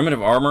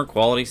 Primitive armor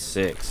quality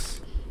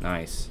 6.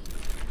 Nice.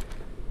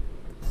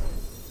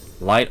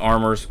 Light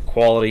armors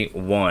quality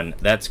 1.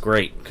 That's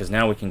great, because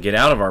now we can get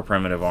out of our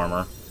primitive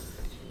armor.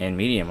 And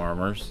medium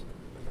armors.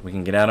 We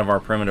can get out of our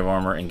primitive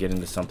armor and get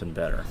into something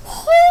better.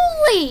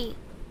 Holy!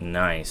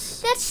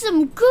 Nice. That's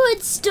some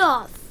good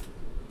stuff.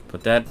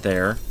 Put that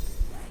there.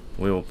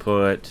 We will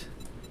put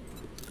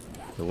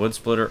the wood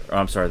splitter,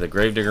 I'm sorry, the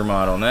gravedigger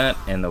mod on that,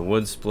 and the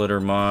wood splitter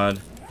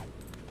mod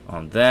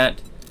on that.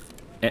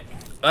 And,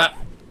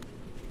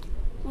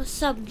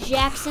 What's up,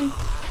 Jackson?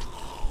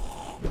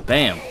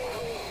 Bam.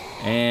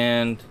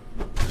 And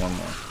one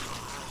more.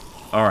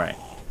 Alright.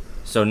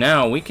 So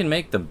now we can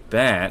make the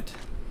bat.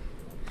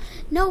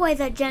 No way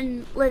that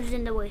Jen lives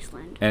in the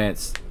wasteland. And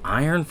it's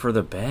iron for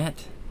the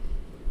bat?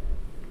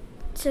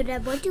 So,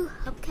 Dad, what do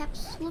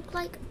hubcaps look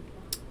like?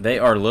 They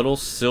are little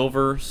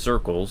silver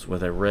circles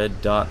with a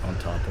red dot on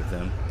top of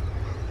them.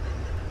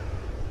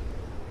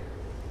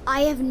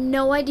 I have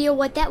no idea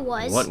what that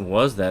was. What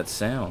was that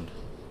sound?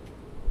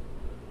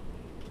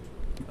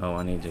 Oh,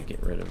 I need to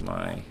get rid of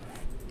my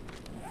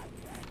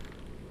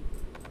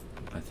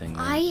thing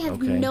there. I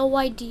have Okay. no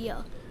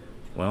idea.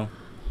 Well,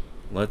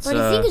 let's But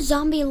I think a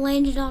zombie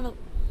landed on a...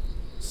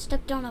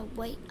 stepped on a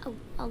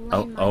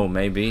landmine. oh,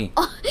 maybe.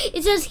 Oh,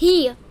 it says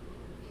he.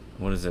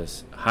 What is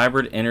this?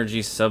 Hybrid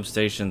Energy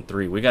Substation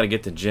 3. We got to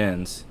get to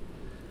Jen's.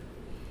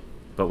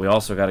 But we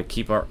also got to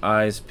keep our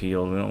eyes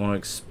peeled. We don't want to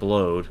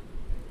explode.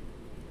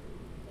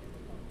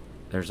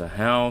 There's a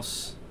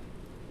house.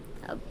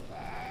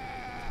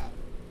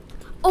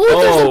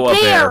 Oh, there's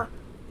a bear!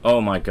 Oh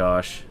my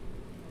gosh.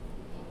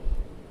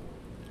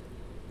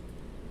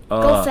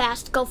 Go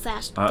fast, go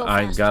fast, go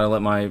I fast. gotta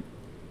let my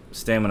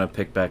stamina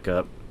pick back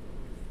up.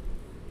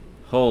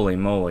 Holy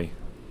moly.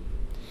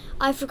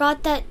 I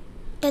forgot that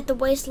the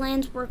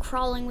wastelands were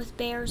crawling with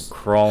bears.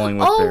 Crawling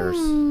with bears.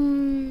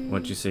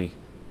 What'd you see?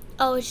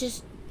 Oh, it's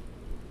just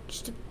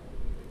a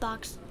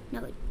box.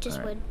 No, it just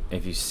All right. wood.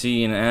 If you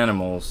see an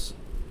animals,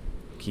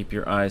 keep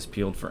your eyes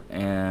peeled for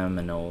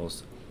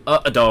aminals.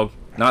 A dog.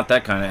 Not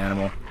that kind of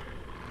animal.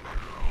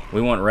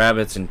 We want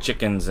rabbits and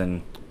chickens,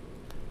 and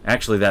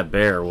actually that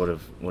bear would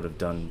have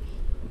done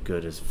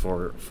good as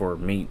for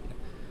meat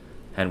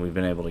had we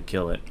been able to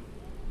kill it.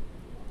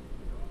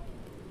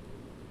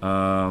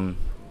 Dang,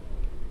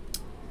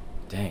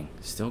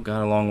 still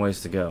got a long ways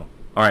to go.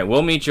 All right,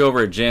 we'll meet you over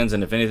at Jen's,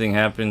 and if anything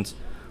happens,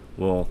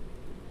 we'll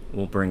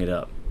bring it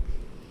up.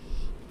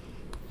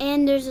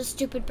 And there's a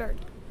stupid bird.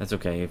 That's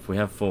okay. If we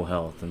have full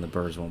health, then the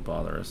birds won't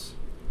bother us.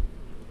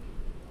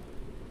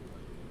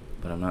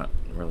 But I'm not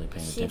really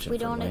paying See attention if we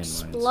for don't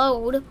landmines.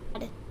 explode.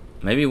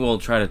 Maybe we'll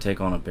try to take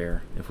on a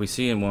bear if we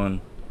see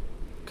one,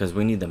 because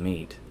we need the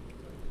meat.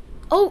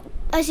 Oh,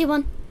 I see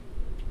one.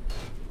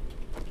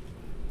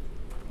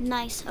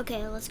 Nice.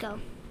 Okay, let's go.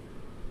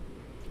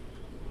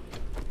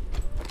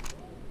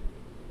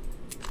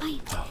 Bye.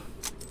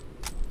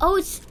 Oh,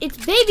 it's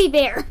baby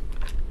bear.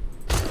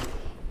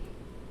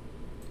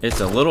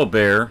 It's a little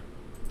bear.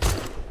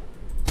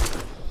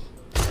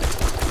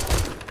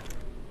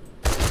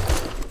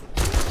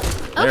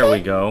 There we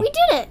go. We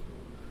did it.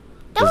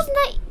 That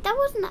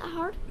wasn't that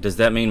hard. Does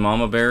that mean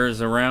Mama Bear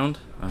is around?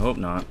 I hope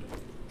not.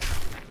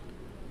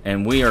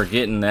 And we are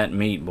getting that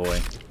meat, boy.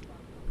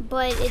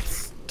 But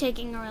it's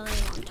taking a really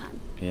long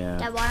time. Yeah.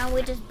 Dad, why don't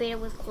we just beat it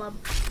with club?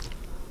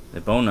 The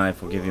bone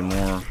knife will give you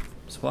more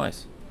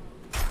supplies.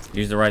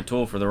 Use the right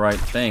tool for the right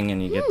thing,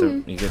 and you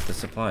get the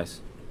supplies.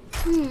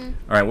 All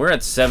right, we're at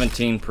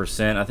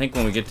 17%. I think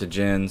when we get to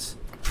Jen's,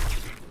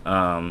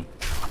 oh,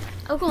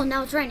 cool.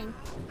 Now it's raining.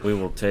 we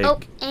will take. Oh,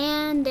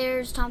 and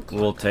there's Tom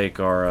Clark. We'll take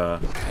our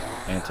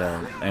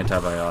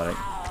antibiotic.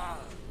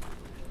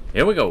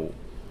 Here we go.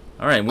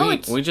 All right,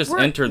 we just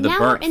entered the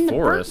burnt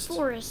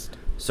forest.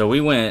 So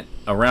we went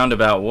a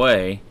roundabout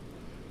way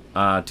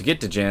to get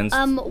to Jen's.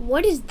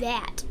 What is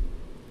that?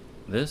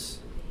 This?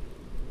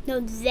 No,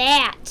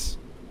 that.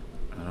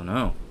 I don't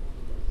know.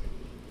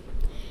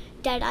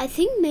 Dad, I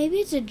think maybe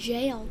it's a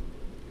jail.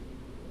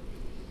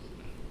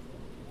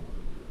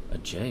 A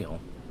jail?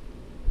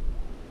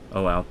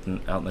 Oh, out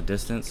in the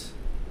distance?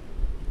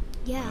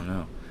 Yeah. I don't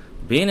know.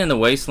 Being in the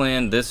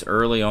wasteland this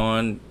early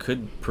on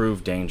could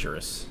prove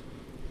dangerous.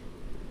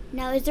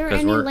 Now, is there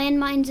any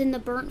landmines in the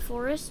burnt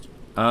forest?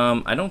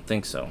 I don't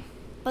think so.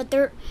 But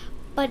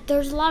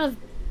there's a lot of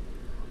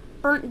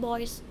burnt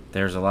boys.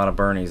 There's a lot of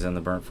Bernies in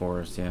the burnt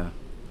forest, yeah.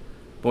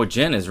 Boy,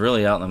 Jen is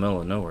really out in the middle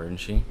of nowhere, isn't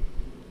she?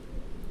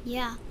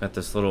 Yeah. Got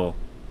this little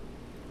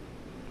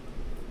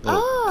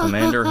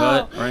commander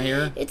hut right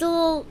here. It's a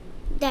little...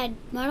 Dad,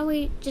 why don't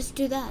we just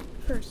do that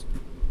first?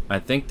 I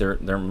think there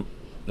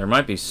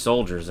might be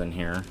soldiers in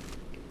here.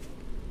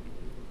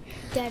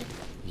 Dad,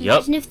 Yep.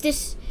 imagine if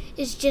this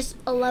is just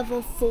a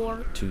level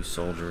 4. 2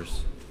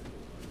 soldiers.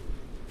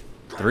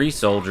 3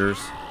 soldiers.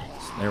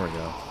 There we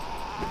go.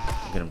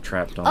 Get him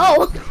trapped on.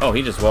 Oh,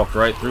 he just walked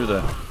right through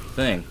the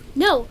thing.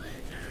 No.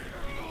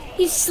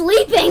 He's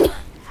sleeping.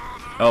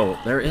 Oh,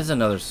 there is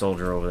another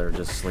soldier over there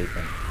just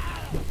sleeping.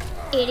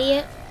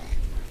 Idiot.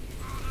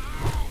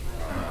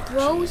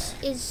 Rose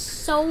is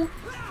so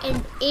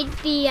an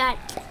idiot.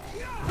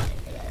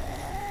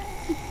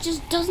 He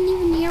just doesn't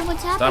even hear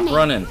what's happening. Stop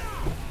running.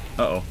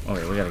 Uh-oh.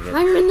 Okay, we gotta get...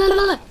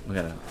 Run. We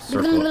gotta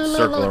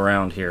circle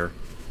around here.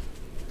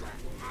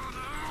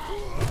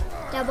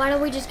 Dad, why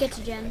don't we just get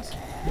to Jen's?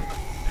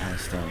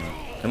 Nice stamina.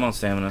 Come on,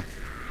 stamina.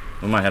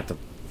 We might have to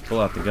pull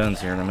out the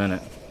guns here in a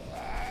minute.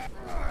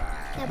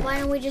 Dad, why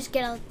don't we just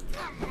get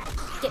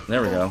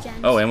There we go.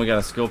 Jen's? Oh, and we got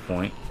a skill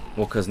point.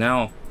 Well, because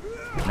now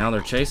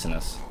they're chasing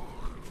us.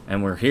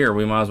 And we're here,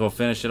 we might as well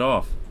finish it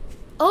off.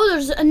 Oh,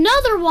 there's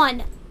another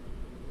one.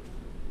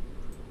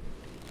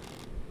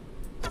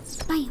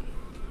 Bam.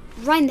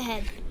 Right in the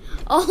head.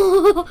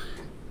 Oh.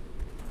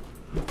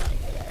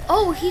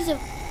 Oh, he's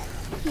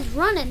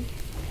running.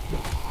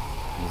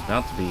 He's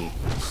about to be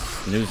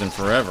snoozing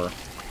forever.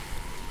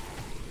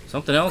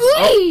 Something else? Whee!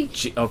 Oh,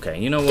 gee, okay,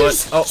 you know what?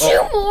 There's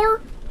two more.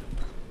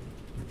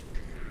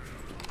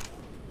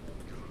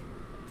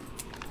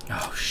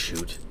 Oh,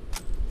 shoot.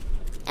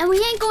 And we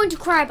ain't going to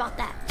cry about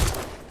that.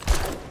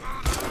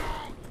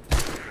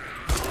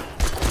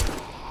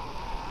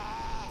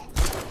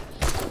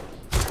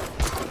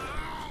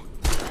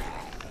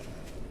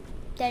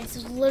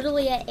 That's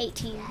literally at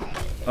 18.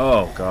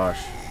 Oh, gosh.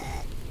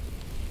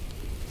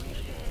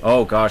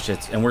 Oh, gosh,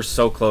 and we're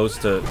so close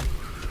to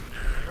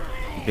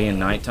being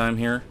nighttime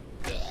here.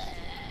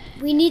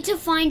 We need to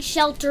find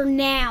shelter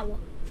now.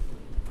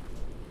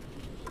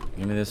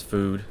 Give me this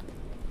food.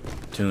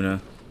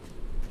 Tuna.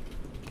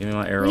 Give me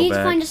my arrow We need back.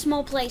 to find a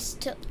small place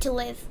to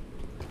live.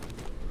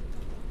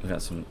 We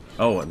got some...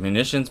 Oh, a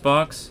munitions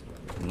box?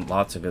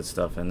 Lots of good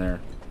stuff in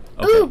there.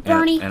 Ooh,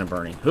 Bernie. And a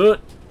Bernie. Hoot!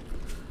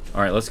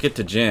 Alright, let's get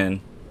to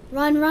Jen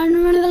Run, run,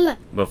 run, run, run.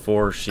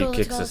 before she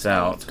kicks us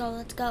out. Let's go,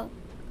 let's go.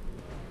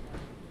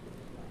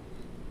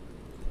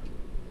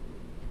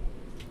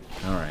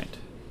 Alright.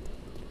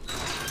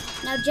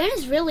 Now, Jen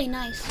is really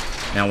nice.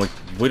 Now,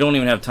 we don't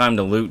even have time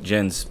to loot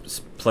Jen's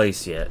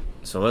place yet.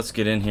 So let's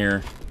get in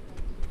here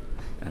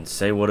and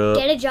say what up.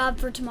 Get a job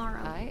for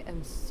tomorrow. I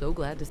am so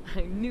glad to.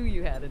 I knew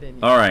you had it in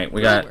you. Alright,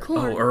 we got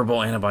corn.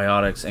 herbal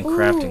antibiotics and Ooh.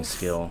 crafting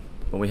skill.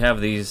 But we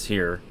have these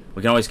here.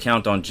 We can always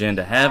count on Jen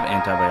to have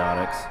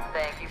antibiotics.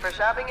 Thank you for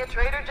shopping at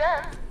Trader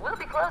Jen's. We'll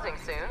be closing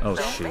soon. Oh,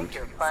 so shoot. make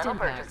your final Stim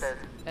packs.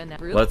 purchases. And now,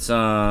 Let's,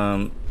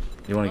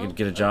 you want to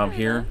get a job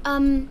here?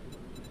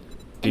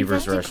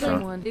 Beaver's infested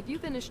restaurant. One, if you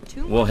finish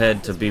 2 We'll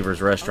head to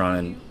Beaver's restaurant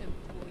and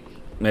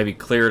maybe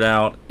clear it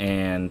out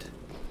and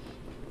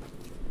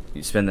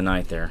you spend the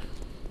night there.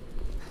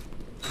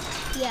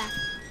 Yeah.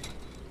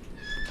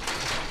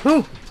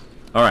 Whew!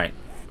 Alright,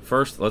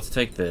 first let's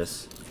take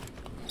this.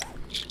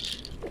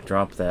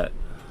 Drop that.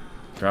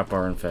 Drop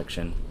our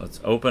infection. Let's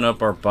open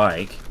up our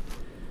bike.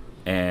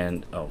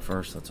 And, oh,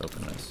 first let's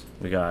open this.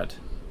 We got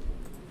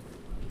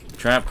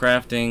trap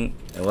crafting,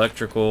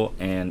 electrical,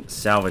 and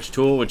salvage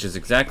tool, which is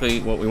exactly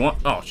what we want.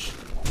 Oh,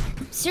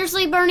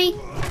 Seriously, Bernie?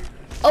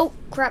 Oh,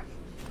 crap.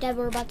 Dad,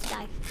 we're about to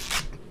die.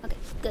 Okay,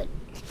 good.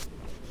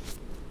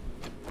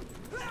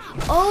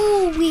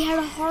 Oh, we had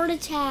a heart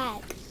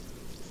attack.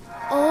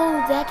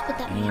 Oh, that's what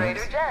that means.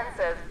 Trader Jen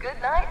says good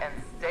night and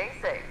stay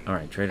safe.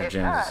 alright, Trader If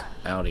Jen's not,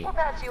 outie. we'll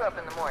patch you up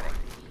in the morning.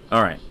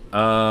 Alright,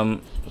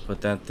 we'll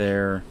put that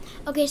there.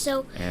 Okay,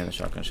 so And the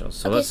shotgun shells.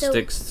 So Okay, let's so-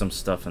 stick some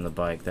stuff in the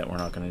bike that we're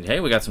not going to... Hey,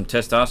 we got some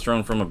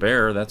testosterone from a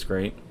bear. That's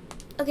great.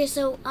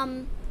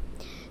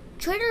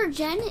 Trader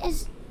Jen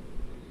is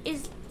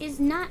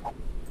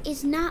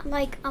not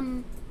like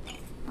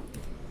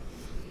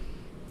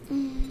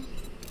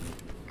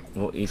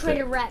We'll eat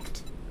Trader that.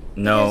 Wrecked.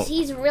 No, Because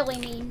he's really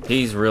mean.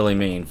 he's really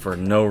mean for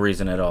no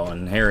reason at all.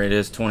 And here it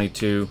is,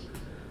 22.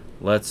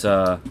 Let's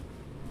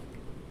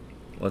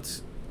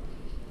Let's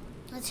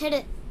hit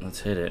it. let's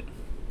hit it.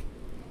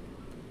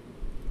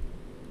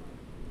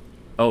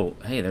 Oh,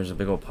 hey, there's a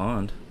big old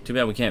pond. Too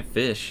bad we can't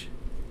fish.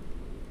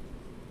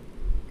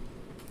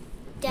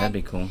 That'd Dad,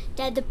 be cool.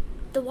 Dad,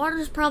 the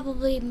water's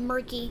probably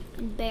murky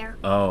and bare.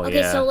 Oh, Okay,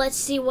 yeah. so let's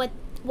see what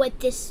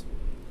this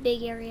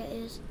big area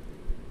is.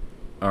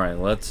 All right,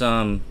 let's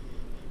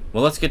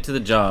well, let's get to the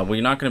job.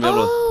 We're not going to be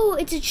able to... Oh,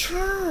 it's a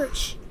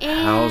church.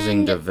 And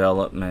Housing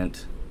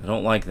development. I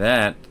don't like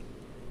that.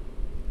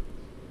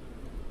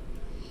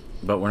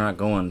 But we're not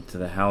going to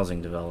the housing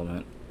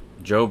development.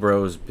 Joe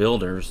Bros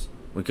Builders.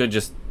 We could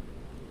just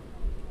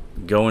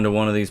go into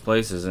one of these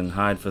places and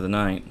hide for the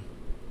night.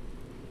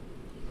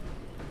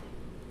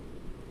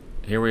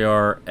 Here we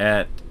are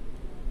at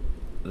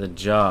the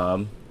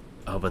job.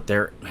 Oh, but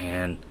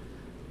man,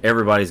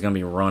 everybody's going to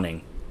be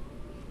running.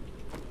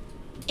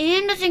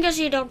 And I think I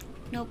see a dog.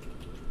 Nope.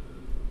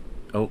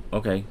 Oh,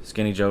 okay.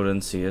 Skinny Joe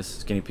didn't see us.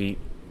 Skinny Pete.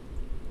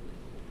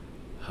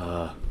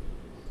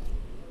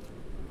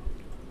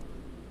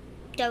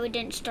 That we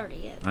didn't start it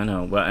yet. I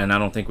know, but and I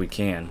don't think we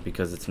can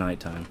because it's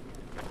nighttime.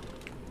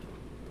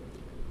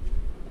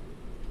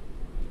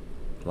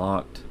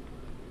 Locked.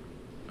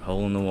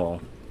 Hole in the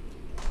wall.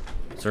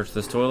 Search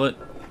this toilet.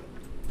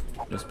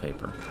 This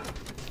paper.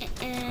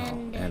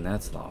 And And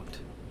that's locked.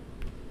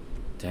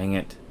 Dang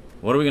it.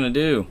 What are we gonna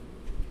do?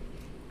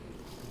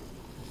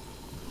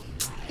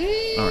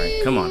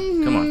 Alright, come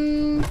on, come on.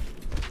 You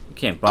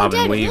can't bob and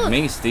Daddy, weave look.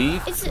 me,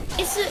 Steve. it's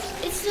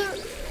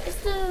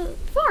the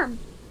farm.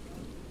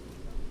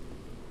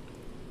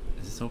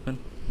 Is this open?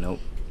 Nope.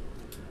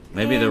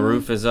 Maybe the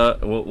roof is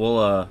up.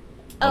 We'll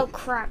Oh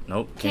crap.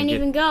 nope. Can't get,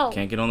 even go.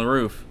 Can't get on the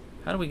roof.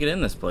 How do we get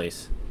in this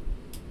place?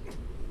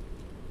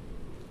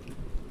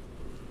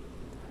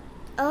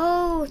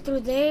 Oh,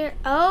 through there.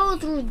 Oh,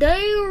 through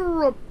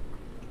there.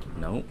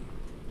 Nope.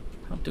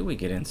 How do we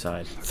get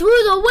inside? Through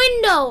the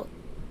window.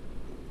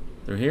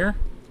 Through here?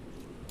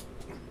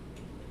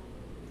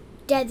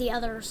 Dad, the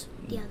others.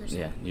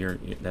 Yeah, you're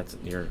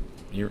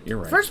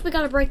right. First, we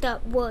gotta break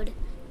that wood.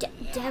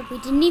 Dad, we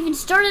didn't even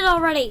start it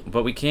already.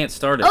 But we can't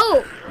start it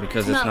Oh!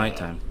 because it's No.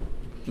 nighttime.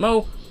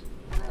 Mo,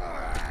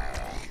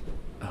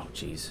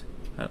 jeez.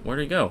 Where'd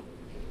he go?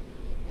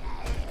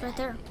 Right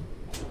there.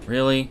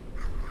 Really?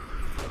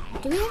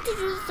 Do we have to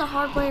do this the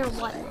hard way or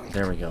what?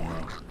 There we go,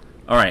 man.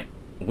 Alright,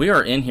 we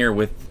are in here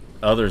with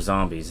other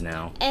zombies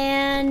now.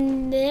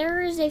 And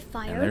there is a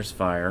fire. And there's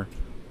fire.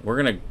 We're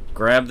gonna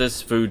grab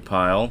this food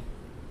pile.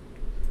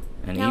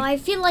 And now I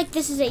feel like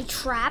this is a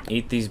trap.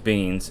 Eat these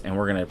beans, and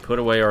we're gonna put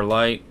away our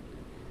light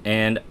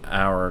and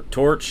our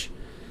torch.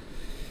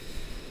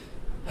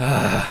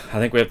 I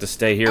think we have to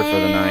stay here for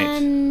the night.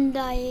 And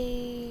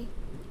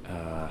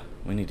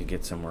we need to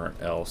get somewhere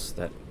else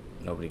that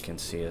nobody can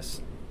see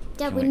us.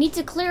 Dad, we need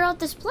to clear out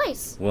this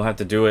place. We'll have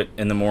to do it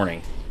in the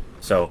morning.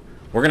 So,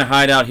 we're gonna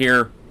hide out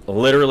here,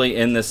 literally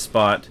in this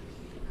spot.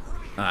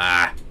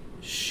 Ah,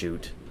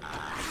 shoot.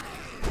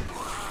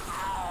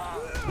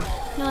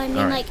 No, I mean,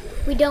 right.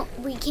 like,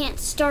 we can't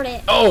start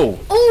it. Oh!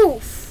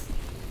 Oof!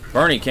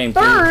 Bernie came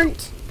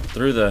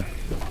through the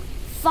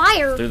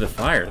fire. Through the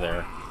fire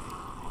there.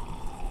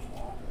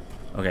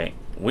 Okay,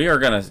 we're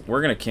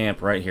gonna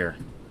camp right here.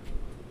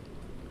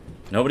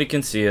 Nobody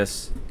can see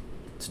us.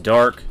 It's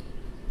dark.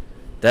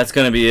 That's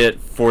gonna be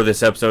it for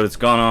this episode. It's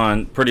gone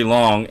on pretty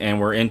long, and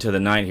we're into the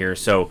night here.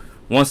 So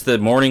once the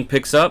morning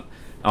picks up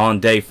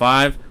on day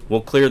 5, we'll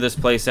clear this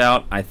place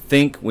out. I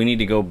think we need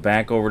to go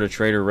back over to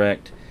Trader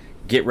Rect,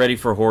 get ready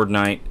for Horde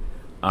Night,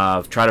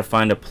 try to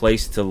find a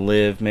place to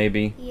live,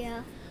 maybe.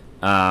 Yeah.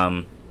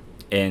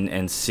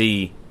 And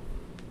see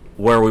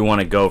where we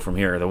want to go from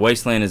here. The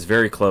wasteland is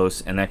very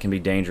close, and that can be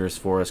dangerous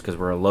for us because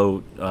we're a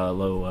low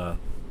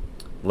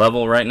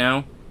level right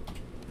now.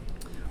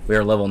 We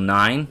are level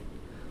 9.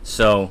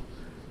 So,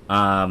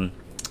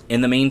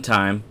 in the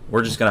meantime,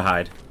 we're just gonna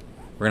hide.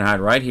 We're gonna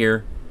hide right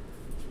here.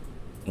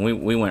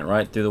 We went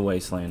right through the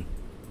wasteland,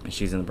 and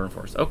she's in the burn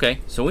forest. Okay,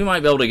 so we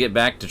might be able to get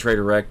back to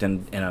Trader Rect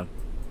in a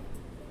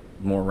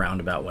more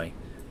roundabout way.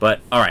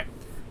 But all right,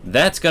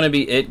 that's gonna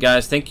be it,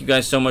 guys. Thank you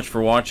guys so much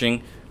for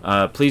watching.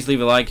 Please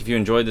leave a like if you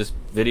enjoyed this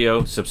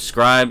video.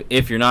 Subscribe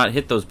if you're not.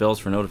 Hit those bells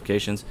for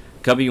notifications.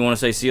 Cubby, you want to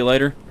say see you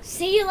later?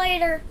 See you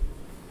later.